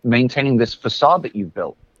keep maintaining this facade that you've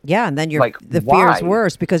built. Yeah, and then the fear is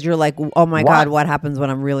worse because you're like, oh my God, what happens when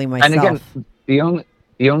I'm really myself? And again,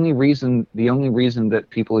 the only reason that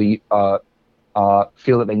people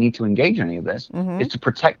feel that they need to engage in any of this is to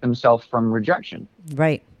protect themselves from rejection.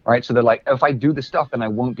 Right. Right. So they're like, if I do this stuff, then I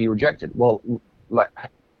won't be rejected. Well,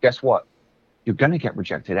 guess what? You're going to get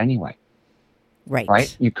rejected anyway. Right.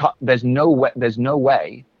 Right. You can't. There's no way.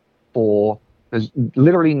 There's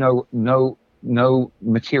literally no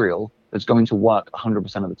material that's going to work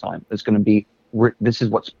 100% of the time. There's going to be. This is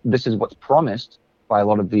what's promised by a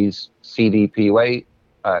lot of these CDPUA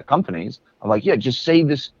companies. I'm like, yeah, just say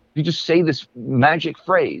this. You just say this magic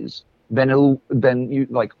phrase, then you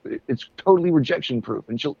like it's totally rejection proof,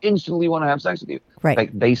 and she'll instantly want to have sex with you. Right.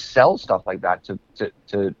 Like they sell stuff like that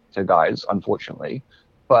to guys, unfortunately.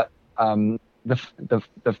 But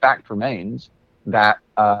the fact remains that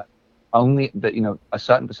only that a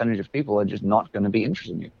certain percentage of people are just not going to be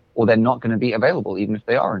interested in you, or they're not going to be available even if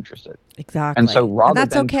they are interested. Exactly. And so rather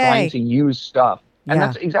that's than okay. trying to use stuff, and Yeah.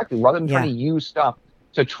 that's exactly rather than trying to use stuff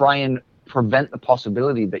to try and prevent the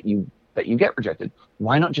possibility that you get rejected,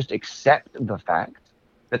 why not just accept the fact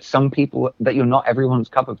that that you're not everyone's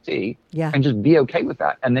cup of tea, and just be okay with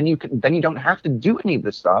that, and then you don't have to do any of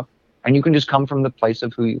this stuff, and you can just come from the place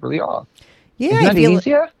of who you really are. Yeah, Isn't that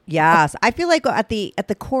easier? Yes, I feel like at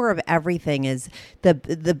the core of everything is the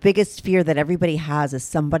biggest fear that everybody has is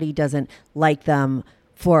somebody doesn't like them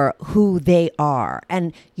for who they are.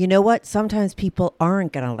 And you know what? Sometimes people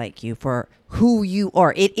aren't going to like you for who you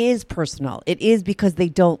are. It is personal. It is because they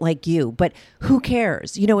don't like you. But who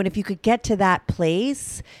cares? And if you could get to that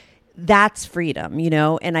place, that's freedom,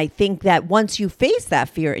 and I think that once you face that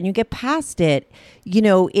fear and you get past it,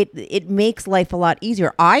 it makes life a lot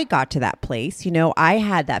easier. I got to that place, I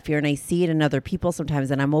had that fear, and I see it in other people sometimes,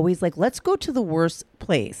 and I'm always like, let's go to the worst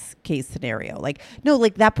case scenario. Like, no,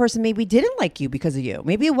 like that person maybe didn't like you because of you.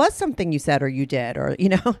 Maybe it was something you said or you did, or,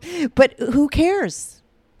 but who cares?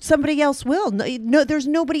 Somebody else will. No, there's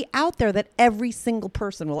nobody out there that every single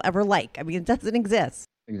person will ever like. I mean, it doesn't exist.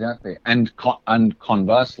 Exactly, and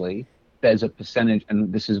conversely, there's a percentage,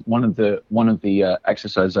 and this is one of the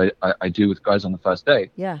exercises I do with guys on the first day.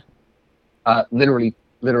 Yeah,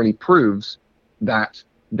 literally proves that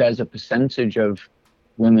there's a percentage of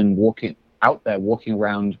women walking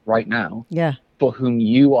around right now. Yeah, for whom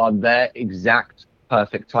you are their exact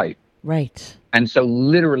perfect type. Right. And so,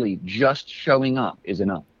 literally, just showing up is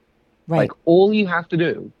enough. Right. Like all you have to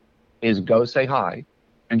do is go say hi,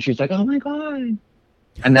 and she's like, "Oh my god."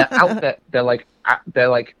 And they're out there. They're like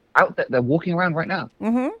out there. They're walking around right now.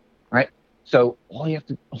 Mm-hmm. Right. So all you have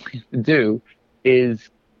to do is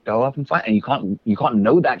go up and find. And you can't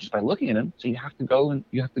know that just by looking at them. So you have to go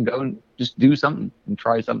and just do something and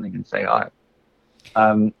try something and say hi.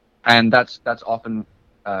 And that's often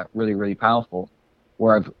really, really powerful.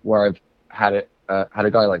 Where I've had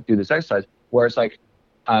a guy like do this exercise where it's like,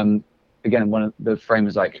 again, one of the frame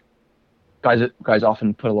is like. Guys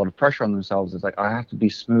often put a lot of pressure on themselves. It's like, I have to be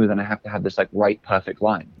smooth and I have to have this like right perfect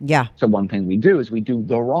line. Yeah. So one thing we do is we do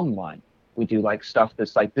the wrong line. We do like stuff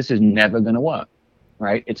that's like, this is never going to work,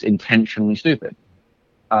 right? It's intentionally stupid,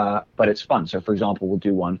 but it's fun. So for example, we'll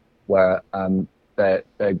do one where they're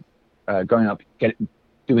going up,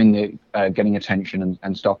 getting attention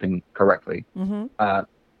and stopping correctly. Mm-hmm.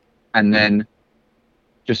 And then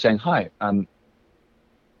just saying, hi,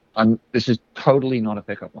 this is totally not a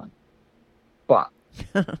pickup line. But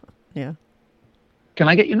yeah, can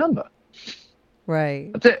I get your number?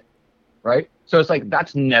 Right. That's it. Right. So it's like,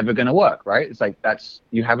 that's never going to work. Right. It's like,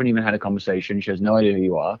 you haven't even had a conversation. She has no idea who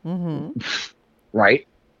you are. Mm-hmm. Right.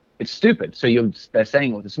 It's stupid. So they're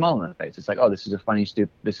saying it with a smile on their face. It's like, oh, this is a funny,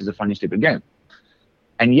 stupid game.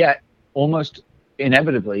 And yet almost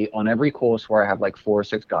inevitably on every course where I have like 4 or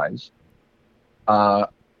 6 guys,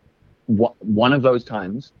 one of those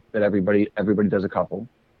times that everybody does a couple,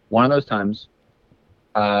 one of those times,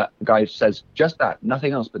 guy says just that,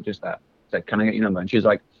 nothing else but just that. It's like, can I get your number? And she's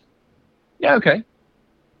like, yeah, okay.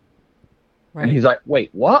 Right. And he's like, wait,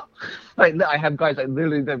 what? Like, I have guys like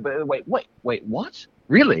literally, wait, what?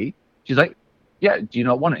 Really? She's like, yeah, do you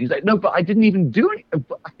not want it? He's like, no, but I didn't even do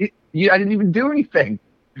I didn't even do anything.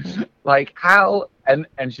 Like how? And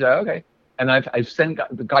she's like, okay. And I've sent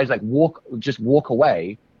the guys like walk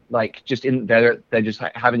away, like just they're just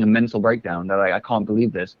like having a mental breakdown. They're like, I can't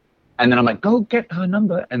believe this. And then I'm like, go get her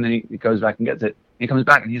number. And then he goes back and gets it. He comes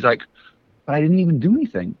back and he's like, but I didn't even do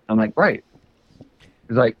anything. I'm like, right.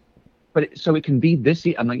 He's like, so it can be this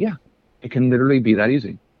easy. I'm like, yeah, it can literally be that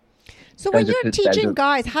easy. So when you're teaching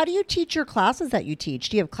guys, how do you teach your classes that you teach?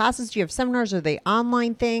 Do you have classes? Do you have seminars? Are they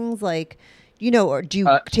online things? Like, or do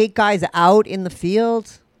you take guys out in the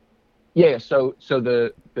field? Yeah. So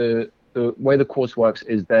the way the course works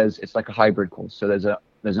is it's like a hybrid course. So there's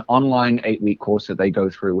an online 8-week course that they go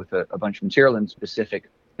through with a bunch of material and specific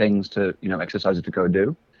things to, exercises to go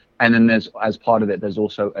do. And then as part of it, there's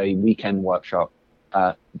also a weekend workshop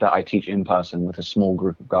that I teach in person with a small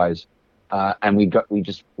group of guys. And we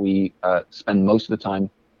spend most of the time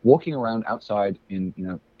walking around outside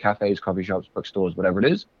in, cafes, coffee shops, bookstores, whatever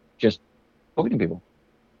it is, just talking to people.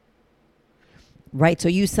 Right. So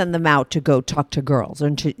you send them out to go talk to girls,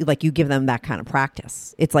 and you give them that kind of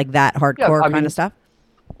practice. It's like that hardcore kind of stuff.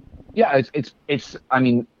 Yeah, it's. I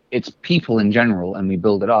mean, it's people in general, and we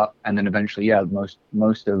build it up, and then eventually,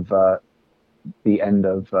 most of the end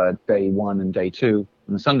of day one and day two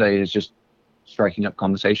on the Sunday is just striking up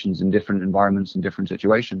conversations in different environments and different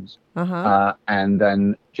situations, and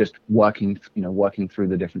then just working through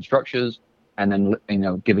the different structures, and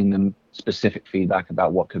then giving them specific feedback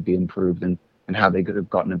about what could be improved and how they could have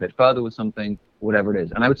gotten a bit further with something, whatever it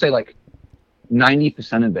is. And I would say like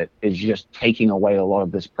 90% of it is just taking away a lot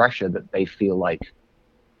of this pressure that they feel like,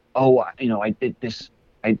 oh, I did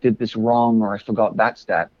this wrong, or I forgot that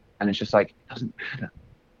step. And it's just like, it doesn't matter.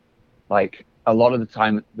 Like, a lot of the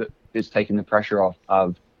time that is taking the pressure off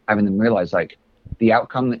of having them realize, like, the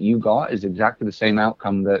outcome that you got is exactly the same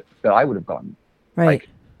outcome that I would have gotten. Right.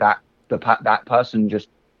 Like, that person just,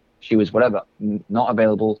 she was whatever, not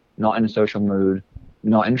available, not in a social mood,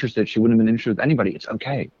 not interested. She wouldn't have been interested with anybody. It's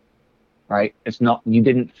okay. Right. It's not, you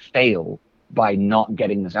didn't fail by not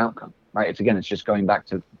getting this outcome. Right. It's just going back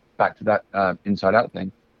to that inside out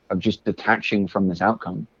thing of just detaching from this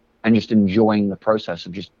outcome and just enjoying the process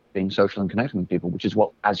of just being social and connecting with people, which is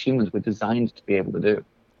what, as humans, we're designed to be able to do.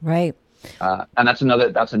 Right. And that's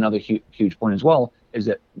another huge point as well, is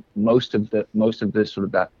that most of the sort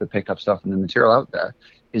of the pickup stuff and the material out there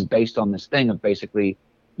is based on this thing of basically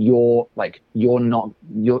there's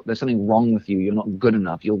something wrong with you. You're not good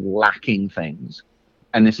enough. You're lacking things.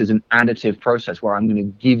 And this is an additive process where I'm going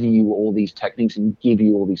to give you all these techniques and give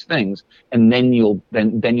you all these things, and then you'll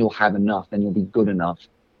have enough. Then you'll be good enough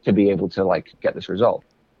to be able to like get this result.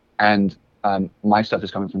 And my stuff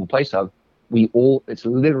is coming from the place of it's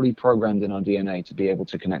literally programmed in our DNA to be able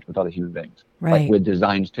to connect with other human beings. Right. Like, we're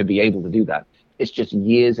designed to be able to do that. It's just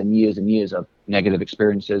years and years and years of negative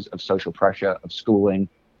experiences, of social pressure, of schooling,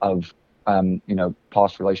 of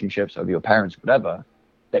past relationships, of your parents, whatever,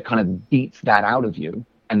 that kind of beats that out of you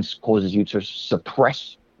and causes you to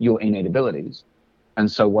suppress your innate abilities. And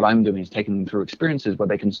so what I'm doing is taking them through experiences where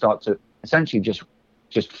they can start to essentially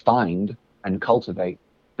just find and cultivate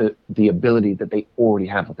the ability that they already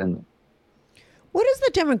have within them. What is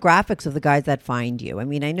the demographics of the guys that find you? I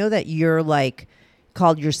mean, I know that you're like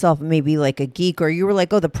called yourself maybe like a geek, or you were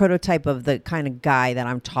like, oh, the prototype of the kind of guy that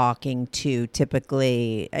I'm talking to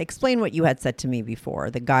typically. Explain what you had said to me before,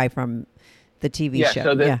 the guy from the TV show.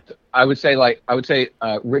 So I would say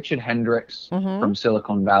Richard Hendricks from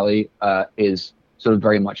Silicon Valley is sort of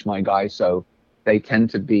very much my guy. So they tend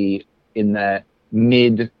to be in their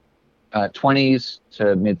mid 20s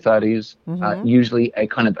to mid 30s, usually a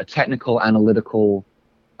kind of a technical, analytical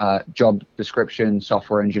job description,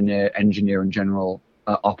 software engineer in general,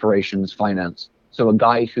 operations, finance. So a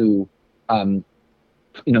guy who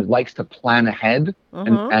likes to plan ahead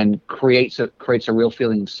and creates a real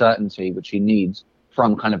feeling of certainty, which he needs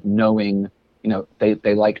from kind of knowing,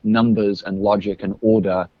 they like numbers and logic and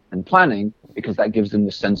order and planning, because that gives them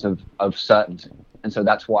the sense of certainty. And so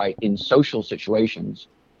that's why in social situations,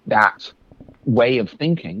 that way of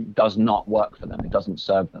thinking does not work for them. It doesn't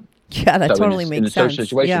serve them. Yeah, that totally makes sense. In a social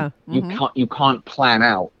situation, you can't plan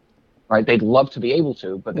out, right? They'd love to be able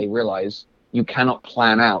to, but they realize you cannot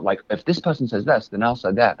plan out. Like, if this person says this, then I'll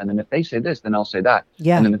say that. And then if they say this, then I'll say that.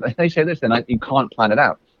 Yeah. And then if they say this, then you can't plan it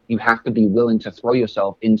out. You have to be willing to throw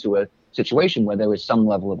yourself into a situation where there is some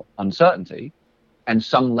level of uncertainty and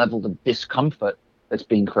some level of discomfort that's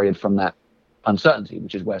being created from that uncertainty,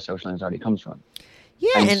 which is where social anxiety comes from.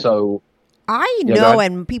 Yeah. And so I know,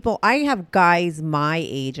 and I have guys my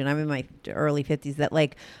age, and I'm in my early 50s, that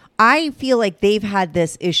like, I feel like they've had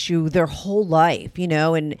this issue their whole life,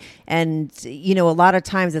 and a lot of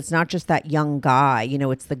times it's not just that young guy,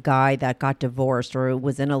 it's the guy that got divorced or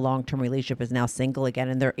was in a long-term relationship is now single again,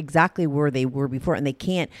 and they're exactly where they were before, and they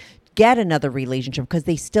can't get another relationship because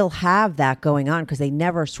they still have that going on because they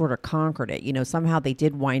never sort of conquered it. Somehow they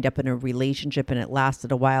did wind up in a relationship and it lasted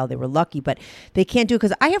a while. They were lucky, but they can't do it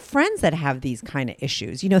because I have friends that have these kind of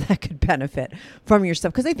issues, that could benefit from your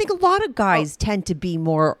stuff. Because I think a lot of guys tend to be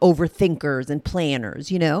more overthinkers and planners,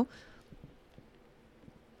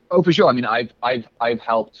 Oh, for sure. I mean, I've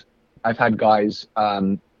had guys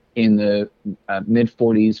in the mid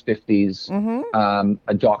 40s, 50s,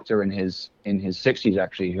 a doctor in his 60s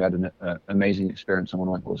actually who had an amazing experience on one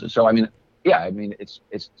of my courses. So I mean, it's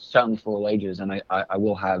certainly for all ages, and I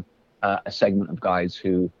will have a segment of guys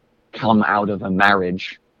who come out of a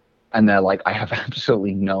marriage and they're like, I have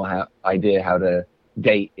absolutely no idea how to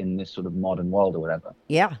date in this sort of modern world or whatever.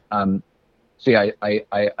 Yeah. So yeah,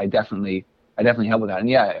 I definitely help with that, and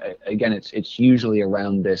yeah, again, it's usually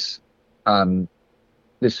around this.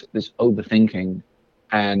 This overthinking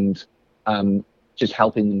and just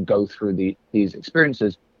helping them go through these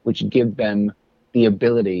experiences, which give them the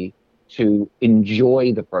ability to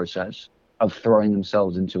enjoy the process throwing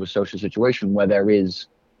themselves into a social situation where there is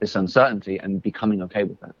this uncertainty and becoming okay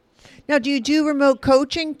with that. Now, do you do remote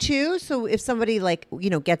coaching too? So if somebody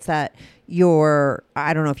gets that,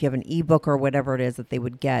 I don't know if you have an ebook or whatever it is that they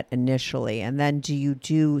would get initially. And then do you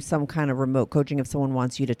do some kind of remote coaching if someone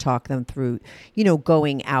wants you to talk them through,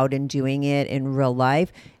 going out and doing it in real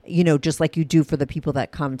life, just like you do for the people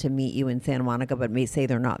that come to meet you in Santa Monica, but may say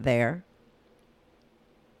they're not there?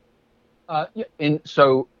 I mean,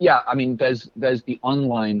 there's the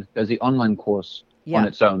online course on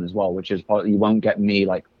its own as well, which is you won't get me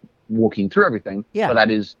like walking through everything. Yeah. But that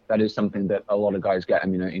is something that a lot of guys get. I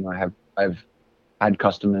mean, I've had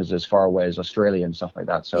customers as far away as Australia and stuff like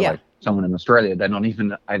that. So like someone in Australia, they're not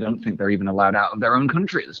even, I don't think they're even allowed out of their own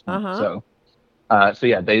country at this point. So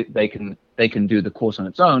they can do the course on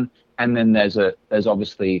its own. And then there's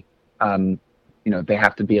obviously, they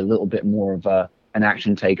have to be a little bit more of an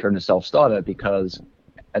action taker and a self-starter, because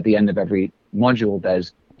at the end of every module,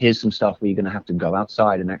 here's some stuff where you're going to have to go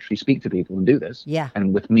outside and actually speak to people and do this. Yeah.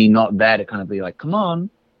 And with me not there to kind of be like, come on,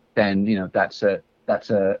 then, that's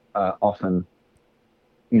often,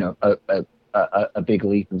 a big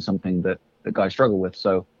leap and something that guys struggle with.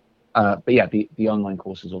 So, but yeah, the online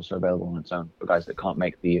course is also available on its own for guys that can't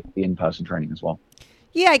make the in-person training as well.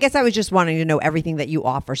 Yeah, I guess I was just wanting to know everything that you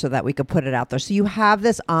offer so that we could put it out there. So you have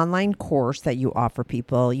this online course that you offer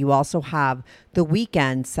people. You also have the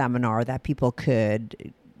weekend seminar that people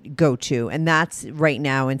could go to. And that's right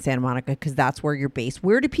now in Santa Monica because that's where you're based.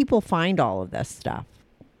 Where do people find all of this stuff?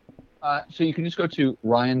 So you can just go to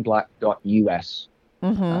ryanblack.us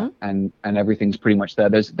and everything's pretty much there.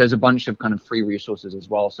 There's a bunch of kind of free resources as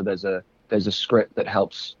well. So there's a script that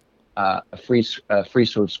helps, a free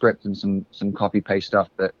sort of script and some copy paste stuff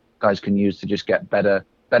that guys can use to just get better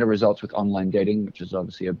results with online dating, which is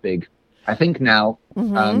obviously a big, I think now,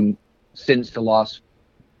 since the last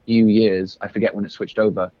few years, I forget when it switched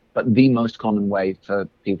over, but the most common way for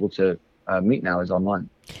people to meet now is online.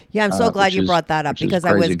 Yeah, I'm so glad you brought that up, because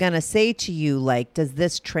I was going to say to you, like, does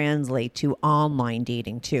this translate to online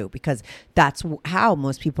dating too? Because that's how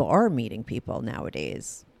most people are meeting people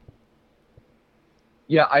nowadays.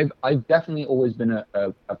 Yeah, I've definitely always been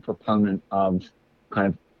a proponent of kind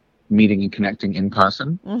of meeting and connecting in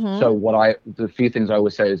person. So the few things I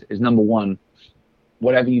always say is number one,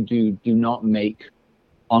 whatever you do, do not make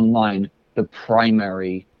online the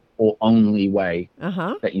primary or only way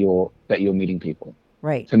that you're meeting people.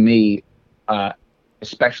 Right. To me,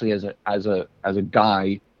 especially as a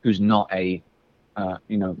guy who's not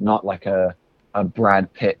not like a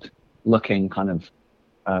Brad Pitt looking kind of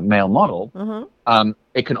male model,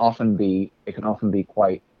 it can often be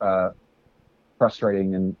quite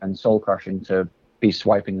frustrating and soul crushing to be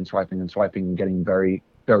swiping and getting very,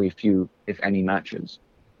 very few, if any, matches.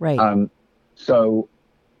 Right.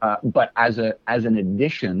 But as an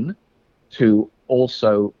addition to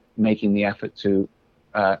also making the effort to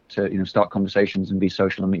start conversations and be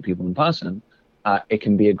social and meet people in person, it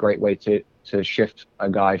can be a great way to shift a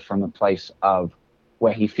guy from a place of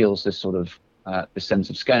where he feels this sort of this sense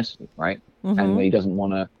of scarcity, right? And where he doesn't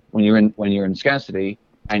want to, when you're in scarcity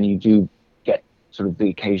and you do get sort of the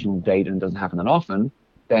occasional date and it doesn't happen that often,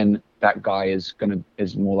 then that guy is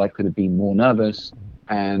more likely to be more nervous,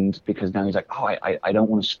 and because now he's like, oh, I don't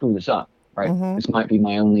want to screw this up, right? This might be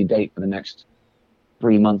my only date for the next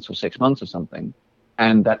 3 months or 6 months or something,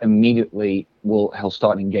 and that immediately he'll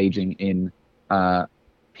start engaging in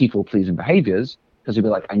people pleasing behaviors, because he'll be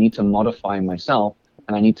like, I need to modify myself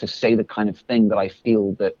and I need to say the kind of thing that I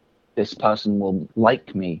feel that this person will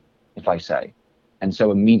like me if I say. And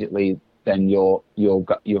so immediately then you're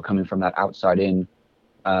coming from that outside in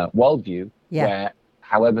worldview, where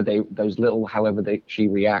however she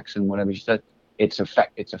reacts and whatever she says, it's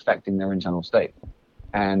affecting their internal state.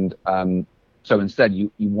 And so instead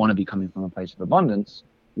you want to be coming from a place of abundance,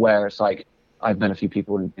 where it's like, I've met a few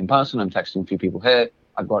people in person, I'm texting a few people here,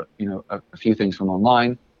 I've got a few things from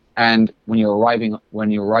online. And when you're arriving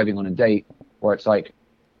on a date where it's like,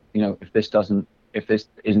 if this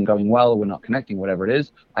isn't going well, or we're not connecting, whatever it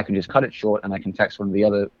is, I can just cut it short and I can text one of the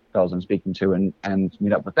other girls I'm speaking to and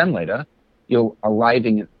meet up with them later. You're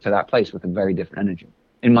arriving to that place with a very different energy,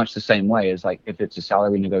 in much the same way as like if it's a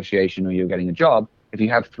salary negotiation or you're getting a job. If you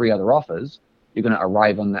have 3 other offers, you're going to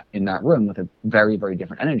arrive in that room with a very, very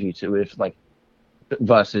different energy to it,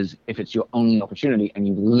 versus if it's your only opportunity and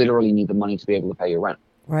you literally need the money to be able to pay your rent.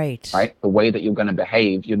 Right. The way that you're going to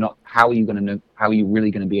behave, how are you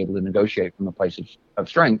really going to be able to negotiate from a place of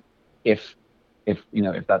strength if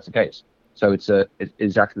that's the case? So it's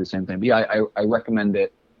exactly the same thing. But yeah, I recommend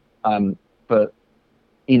it, but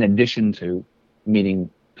in addition to meeting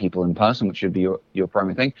people in person, which should be your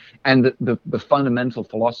primary thing. And the fundamental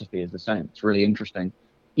philosophy is the same. It's really interesting.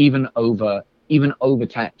 Even over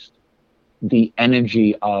text, the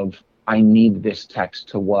energy of I need this text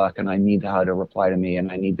to work and I need her to reply to me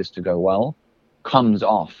and I need this to go well comes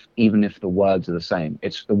off, even if the words are the same.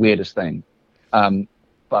 It's the weirdest thing.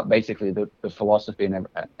 But basically the philosophy and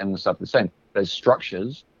the stuff are the same. There's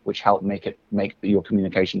structures which help make your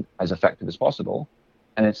communication as effective as possible.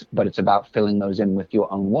 But it's about filling those in with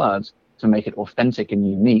your own words to make it authentic and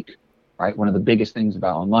unique, right? One of the biggest things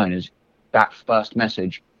about online is that first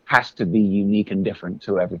message has to be unique and different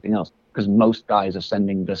to everything else, because most guys are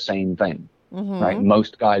sending the same thing, right?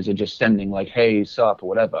 Most guys are just sending like, hey, sup, or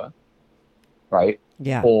whatever, right?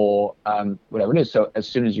 Yeah. Or whatever it is. So as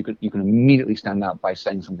soon as you can immediately stand out by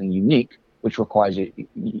saying something unique, which requires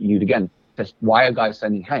you to, again, just why are guys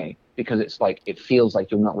sending hey? Because it's like, it feels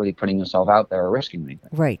like you're not really putting yourself out there or risking anything.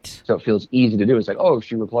 Right. So it feels easy to do. It's like, oh, if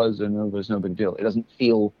she replies, then there's no big deal.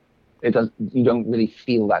 You don't really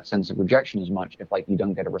feel that sense of rejection as much if like you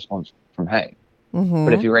don't get a response from hey.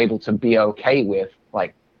 But if you're able to be okay with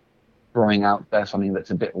like throwing out there something that's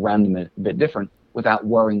a bit random, a bit different, without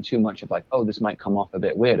worrying too much of like, oh, this might come off a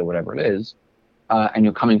bit weird or whatever it is, and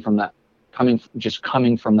you're coming from that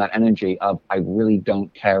energy of I really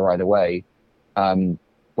don't care either way,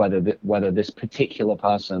 whether this particular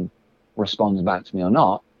person responds back to me or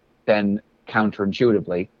not, then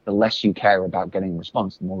counterintuitively, the less you care about getting a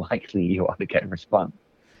response, the more likely you are to get a response.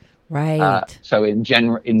 Right. So in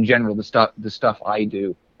general, the stuff I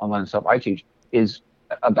do, online stuff I teach, is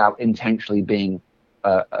about intentionally being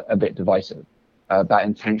a bit divisive, about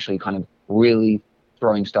intentionally kind of really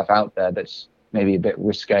throwing stuff out there that's maybe a bit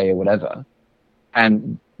risque or whatever.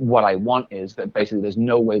 And what I want is that basically there's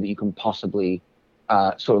no way that you can possibly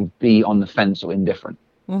sort of be on the fence or indifferent.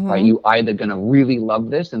 Right? You either gonna really love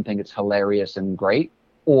this and think it's hilarious and great,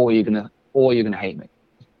 or you're gonna hate me,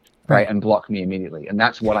 right? And block me immediately. And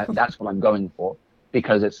that's what I'm going for,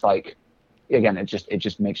 because it's like, again, it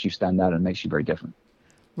just makes you stand out and makes you very different.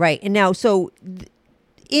 Right. And now, so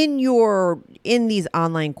in these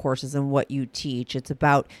online courses and what you teach, it's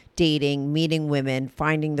about dating, meeting women,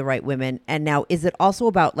 finding the right women. And now, is it also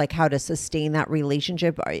about like how to sustain that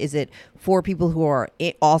relationship? Or is it for people who are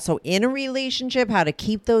also in a relationship, how to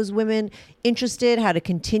keep those women interested, how to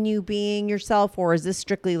continue being yourself? Or is this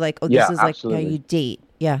strictly like, oh, this is absolutely. like how you date?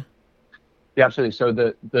 Yeah. Yeah, absolutely. So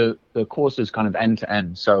the course is kind of end to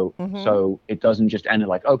end. So it doesn't just end at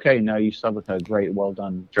like, okay, no, you slept with her, great, well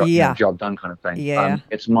done, job done, kind of thing. Yeah.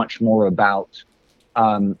 It's much more about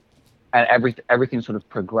and everything sort of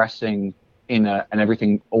progressing and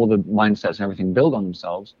everything, all the mindsets and everything build on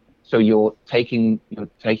themselves. So you're taking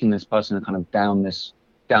this person kind of down this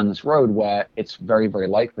road where it's very, very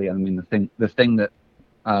likely. I mean, the thing that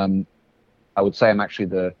I would say I'm actually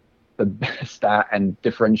the best at and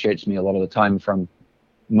differentiates me a lot of the time from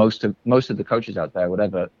most of the coaches out there,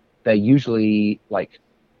 whatever, they're usually like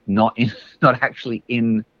not actually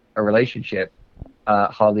in a relationship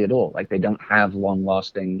hardly at all. Like they don't have long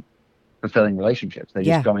lasting fulfilling relationships. They're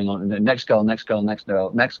just going on and the next girl.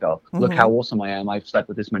 Look how awesome I am. I've slept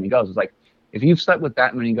with this many girls. It's like, if you've slept with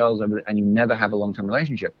that many girls and you never have a long-term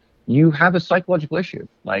relationship, you have a psychological issue.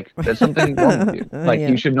 Like there's something wrong with you. Like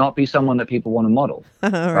you should not be someone that people want to model,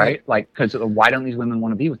 right? Like, because why don't these women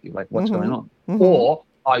want to be with you? Like, what's going on? Or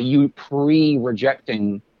are you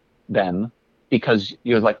pre-rejecting them because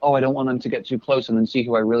you're like, oh, I don't want them to get too close and then see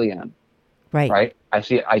who I really am. Right. I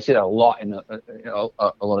see it a lot in a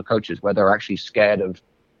lot of coaches where they're actually scared of,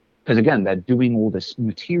 because again, they're doing all this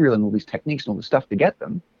material and all these techniques and all this stuff to get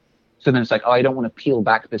them. So then it's like, oh, I don't want to peel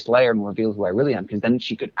back this layer and reveal who I really am, because then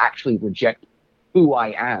she could actually reject who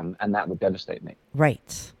I am, and that would devastate me.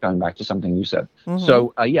 Right. Going back to something you said.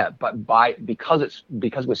 So but because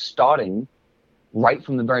we're starting right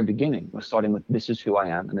from the very beginning, we're starting with this is who I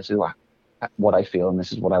am, and this is what I feel, and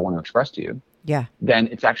this is what I want to express to you. Yeah. Then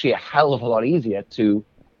it's actually a hell of a lot easier to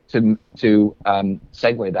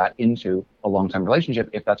segue that into a long-term relationship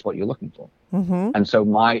if that's what you're looking for. And so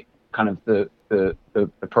my kind of the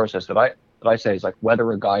process that I say is like,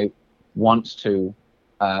 whether a guy wants to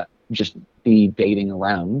just be dating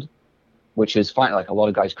around, which is fine. Like a lot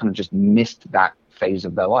of guys kind of just missed that phase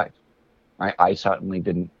of their life, right? I certainly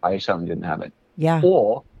didn't have it. Yeah.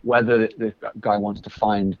 Or whether the guy wants to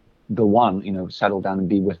find the one, settle down and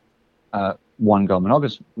be with one girl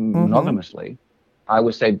monogamously, I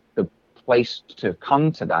would say the place to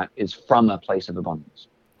come to that is from a place of abundance.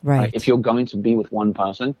 Right. If you're going to be with one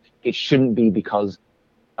person, it shouldn't be because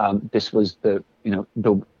this was the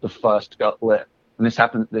first girl. And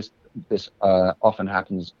this often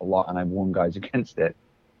happens a lot, and I warn guys against it.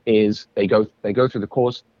 is they go through the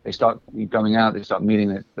course, they start going out, they start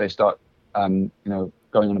meeting, they start going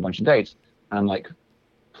on a bunch of dates. And I'm like,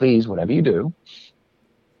 please, whatever you do,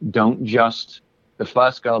 don't just, the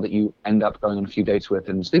first girl that you end up going on a few dates with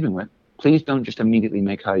and sleeping with, please don't just immediately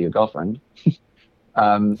make her your girlfriend.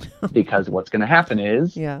 Because what's going to happen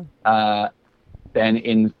is, then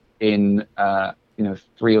in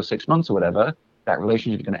 3 or 6 months or whatever, that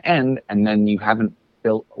relationship is going to end, and then you haven't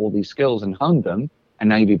built all these skills and honed them, and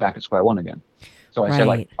now you'll be back at square one again. So I say,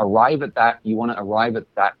 like, arrive at that. You want to arrive at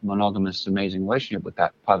that monogamous, amazing relationship with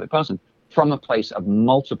that perfect person from a place of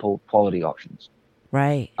multiple quality options.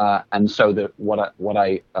 Right. And so that what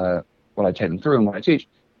I take them through and what I teach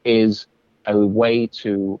is a way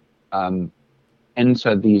to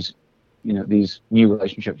enter these new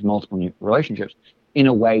relationships, multiple new relationships, in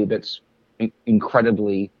a way that's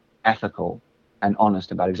incredibly ethical and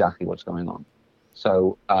honest about exactly what's going on.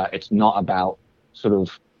 So it's not about sort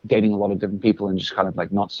of dating a lot of different people and just kind of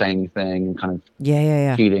like not saying anything and kind of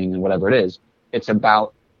cheating and whatever it is. It's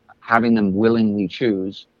about having them willingly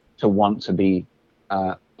choose to want to be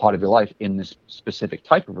part of your life in this specific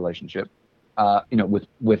type of relationship, with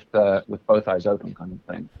both eyes open, kind of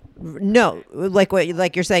thing. No,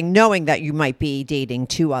 like you're saying, knowing that you might be dating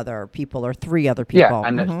 2 other people or 3 other people.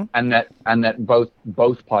 Yeah, and that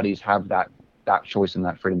both parties have that choice and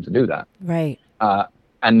that freedom to do that. Right.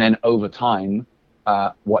 And then over time,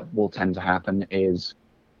 what will tend to happen is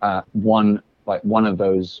one of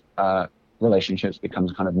those relationships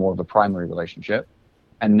becomes kind of more of a primary relationship,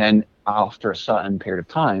 and then after a certain period of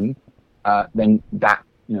time, then that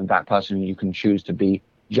person, you can choose to be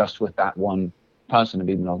just with that one person and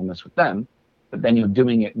be monogamous with them, but then you're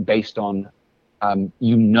doing it based on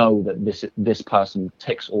that this person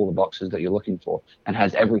ticks all the boxes that you're looking for and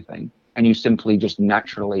has everything, and you simply just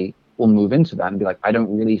naturally will move into that and be like, I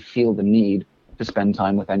don't really feel the need to spend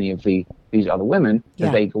time with any of these other women,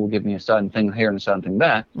 because they will give me a certain thing here and a certain thing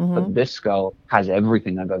there, but this girl has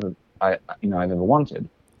everything I've ever wanted.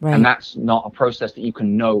 Right. And that's not a process that you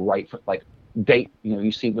can know right for, like, date,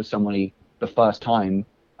 you see with somebody the first time,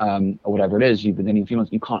 or whatever it is, you've been dating a few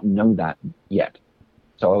months, you can't know that yet.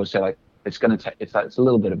 So I would say, like, it's a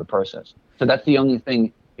little bit of a process. So that's the only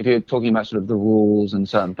thing, if you're talking about sort of the rules and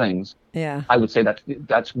certain things, I would say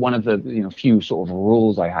that's one of the few sort of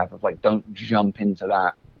rules I have, of like, don't jump into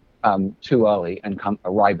that too early and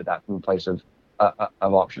arrive at that from a place of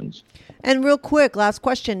options. And real quick, last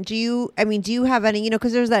question. Do you have any,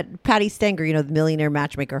 because there's that Patty Stanger, the millionaire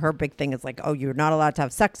matchmaker, her big thing is like, oh, you're not allowed to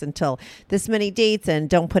have sex until this many dates and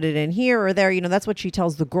don't put it in here or there. That's what she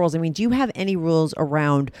tells the girls. I mean, do you have any rules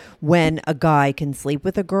around when a guy can sleep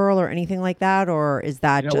with a girl or anything like that? Or is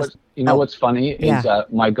that what's funny is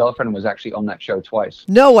my girlfriend was actually on that show twice.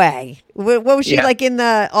 No way. What was she like in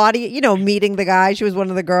the audience, meeting the guy? She was one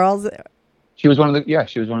of the girls. She was one of the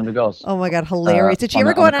girls. Oh my God, hilarious! Did she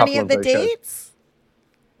ever go on any of the dates?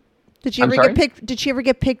 Did she ever get picked? Did she ever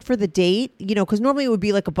get picked for the date? Because normally it would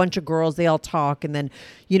be like a bunch of girls, they all talk, and then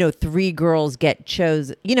 3 girls get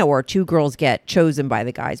chosen, or 2 girls get chosen by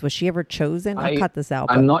the guys. Was she ever chosen? I'll cut this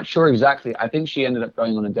out. I'm not sure exactly. I think she ended up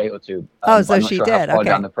going on a date or 2. So she did. How far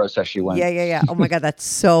down the process she went. Yeah. Oh my God, that's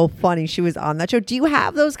so funny. She was on that show. Do you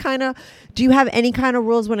have any kind of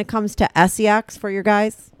rules when it comes to sex for your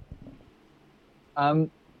guys? I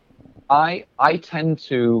tend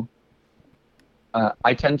to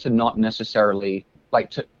not necessarily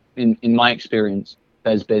like to. In my experience,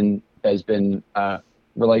 there's been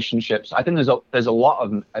relationships. I think there's a lot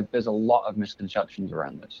of misconceptions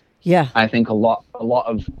around this. Yeah, I think a lot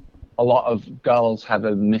of girls have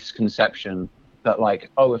a misconception that,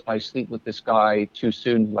 like, oh, if I sleep with this guy too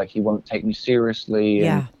soon, like, he won't take me seriously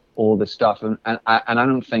and all this stuff. And I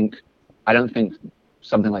don't think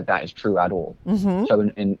something like that is true at all. Mm-hmm. So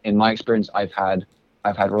in my experience, I've had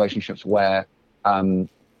relationships where, we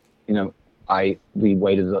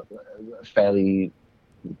waited a fairly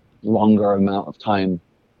longer amount of time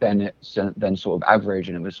than sort of average,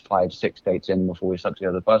 and it was 5-6 dates in before we slept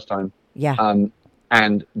together the first time. Yeah.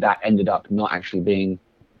 And that ended up not actually being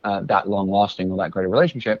that long lasting or that great a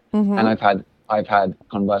relationship. Mm-hmm. And I've had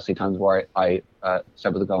conversely times where I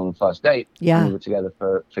slept with a girl on the first date. Yeah. And we were together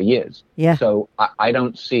for years. Yeah. So I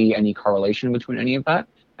don't see any correlation between any of that.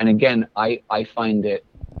 And again, I find it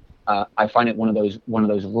one of those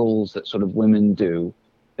rules that sort of women do.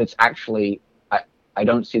 That's actually I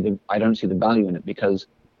don't see the value in it, because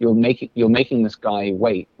you're making this guy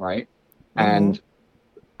wait, right? Mm-hmm.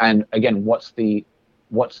 And again, what's the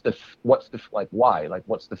like, why? Like,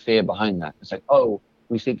 what's the fear behind that? It's like, oh,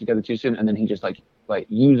 we sleep together too soon, and then he just like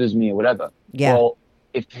uses me or whatever. Yeah. Well,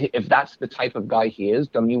 if that's the type of guy he is,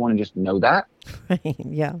 don't you want to just know that?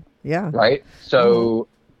 Yeah. Right. So,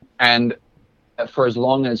 and for as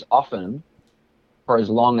long as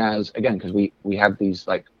again, because we have these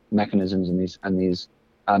like mechanisms and these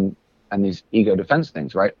ego defense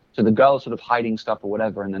things, right? So the girl's sort of hiding stuff or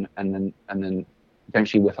whatever, and then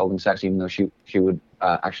potentially withholding sex, even though she would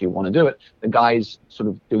actually want to do it. The guy's sort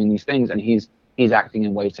of doing these things, and he's acting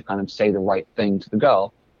in ways to kind of say the right thing to the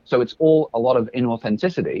girl. So it's all a lot of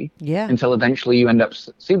inauthenticity until eventually you end up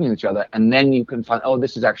sleeping with each other, and then you can find, oh,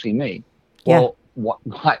 this is actually me. Well,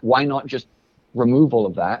 why not just remove all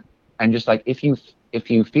of that and just like if you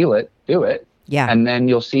feel it, do it. Yeah. And then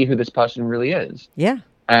you'll see who this person really is. Yeah.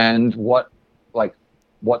 And what's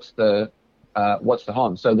the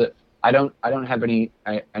harm? So that I don't have any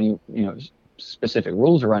specific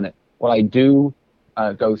rules around it. What I do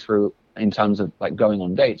go through in terms of like going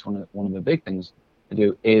on dates, one of the big things to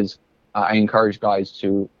do is I encourage guys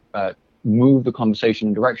to move the conversation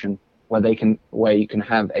in a direction where you can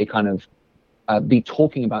have a kind of be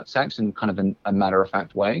talking about sex in kind of a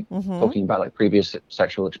matter-of-fact way, talking about like previous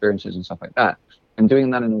sexual experiences and stuff like that, and doing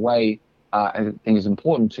that in a way I think is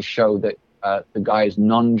important to show that the guy is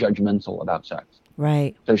non-judgmental about sex.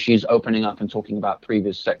 Right. So she's opening up and talking about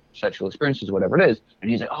previous sexual experiences, whatever it is,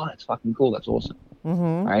 and he's like, "Oh, that's fucking cool. That's awesome."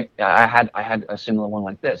 Right? I had a similar one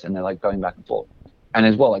like this, and they're like going back and forth, and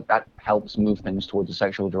as well, like that helps move things towards a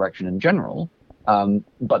sexual direction in general.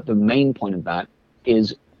 But the main point of that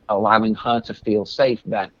is allowing her to feel safe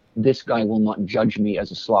that this guy will not judge me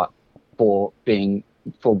as a slut for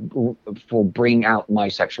bringing out my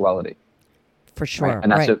sexuality. For sure, right?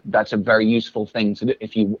 And that's a very useful thing to do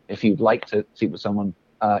if you'd like to sleep with someone,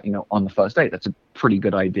 on the first date. That's a pretty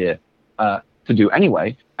good idea to do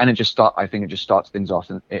anyway, and I think it just starts things off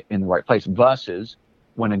in the right place. Versus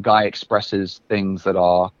when a guy expresses things that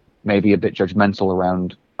are maybe a bit judgmental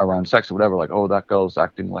around sex or whatever, like, oh, that girl's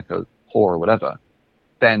acting like a whore or whatever,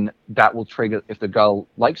 then that will trigger, if the girl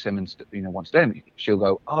likes him and wants to date him, she'll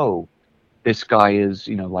go, oh, this guy is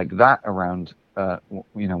like that around.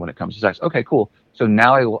 When it comes to sex. Okay, cool. So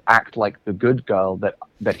now I will act like the good girl that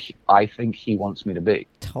I think he wants me to be.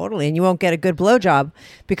 Totally. And you won't get a good blowjob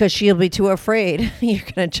because she'll be too afraid you're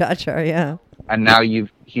going to judge her. Yeah. And now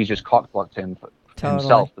he's just cock-blocked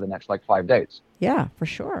himself for the next 5 dates. Yeah, for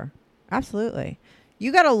sure. Absolutely.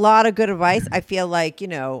 You got a lot of good advice. I feel like,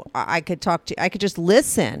 I could just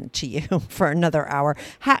listen to you for another hour.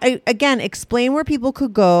 Again, explain where people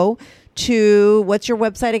could go to, what's your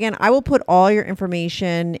website again? I will put all your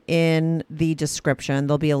information in the description.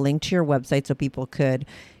 There'll be a link to your website so people could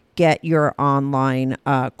get your online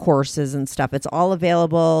courses and stuff. It's all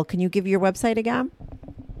available. Can you give your website again?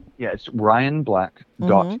 Yeah, it's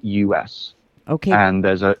ryanblack.us. Okay. And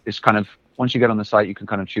it's kind of, once you get on the site, you can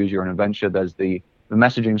kind of choose your own adventure. There's the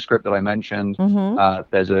messaging script that I mentioned.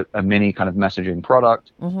 There's a mini kind of messaging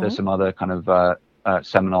product. There's some other kind of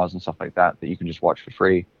seminars and stuff like that you can just watch for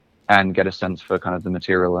free and get a sense for kind of the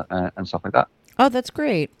material and stuff like that. Oh, that's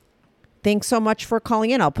great. Thanks so much for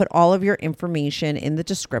calling in. I'll put all of your information in the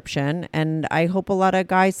description, and I hope a lot of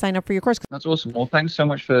guys sign up for your course. That's awesome. Well, thanks so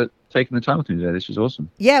much for taking the time with me today. This was awesome.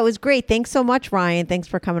 Yeah, it was great. Thanks so much, Ryan. Thanks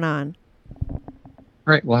for coming on.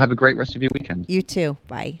 Great. Well, have a great rest of your weekend. You too.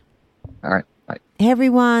 Bye. All right. Bye. Hey,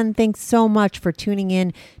 everyone. Thanks so much for tuning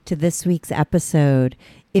in to this week's episode.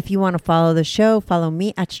 If you want to follow the show, follow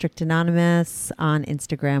me at Strict Anonymous on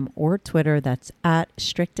Instagram or Twitter. That's at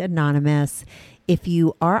Strict Anonymous. If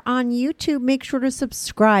you are on YouTube, make sure to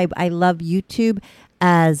subscribe. I love YouTube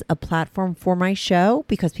as a platform for my show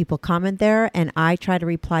because people comment there, and I try to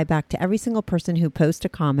reply back to every single person who posts a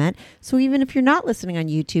comment. So even if you're not listening on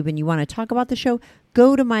YouTube and you want to talk about the show,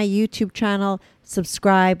 go to my YouTube channel,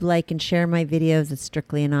 subscribe, like, and share my videos. It's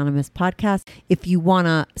Strictly Anonymous Podcast. If you want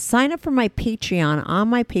to sign up for my Patreon, on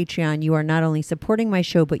my Patreon, you are not only supporting my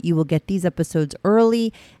show, but you will get these episodes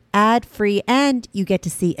early, ad-free, and you get to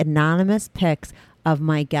see anonymous pics of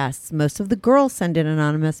my guests. Most of the girls send in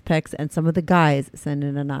anonymous pics and some of the guys send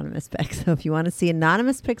in anonymous pics. So if you want to see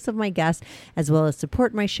anonymous pics of my guests, as well as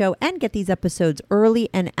support my show and get these episodes early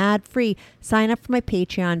and ad-free, sign up for my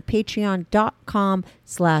Patreon,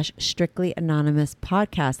 patreon.com/Strictly Anonymous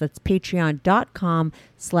Podcast. That's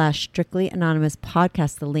patreon.com/Strictly Anonymous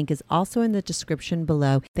Podcast. The link is also in the description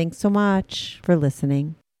below. Thanks so much for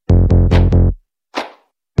listening.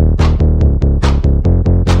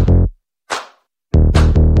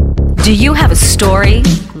 Do you have a story,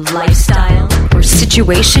 lifestyle, or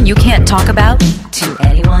situation you can't talk about to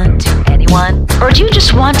anyone? Or do you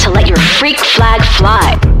just want to let your freak flag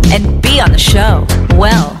fly and be on the show?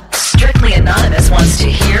 Well, Strictly Anonymous wants to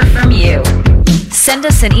hear from you. send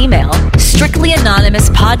us an email,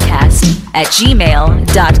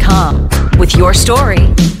 strictlyanonymouspodcast@gmail.com, with your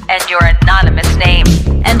story and your anonymous name.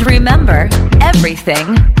 And remember,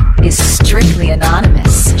 everything is strictly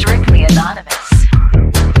anonymous. Strictly anonymous.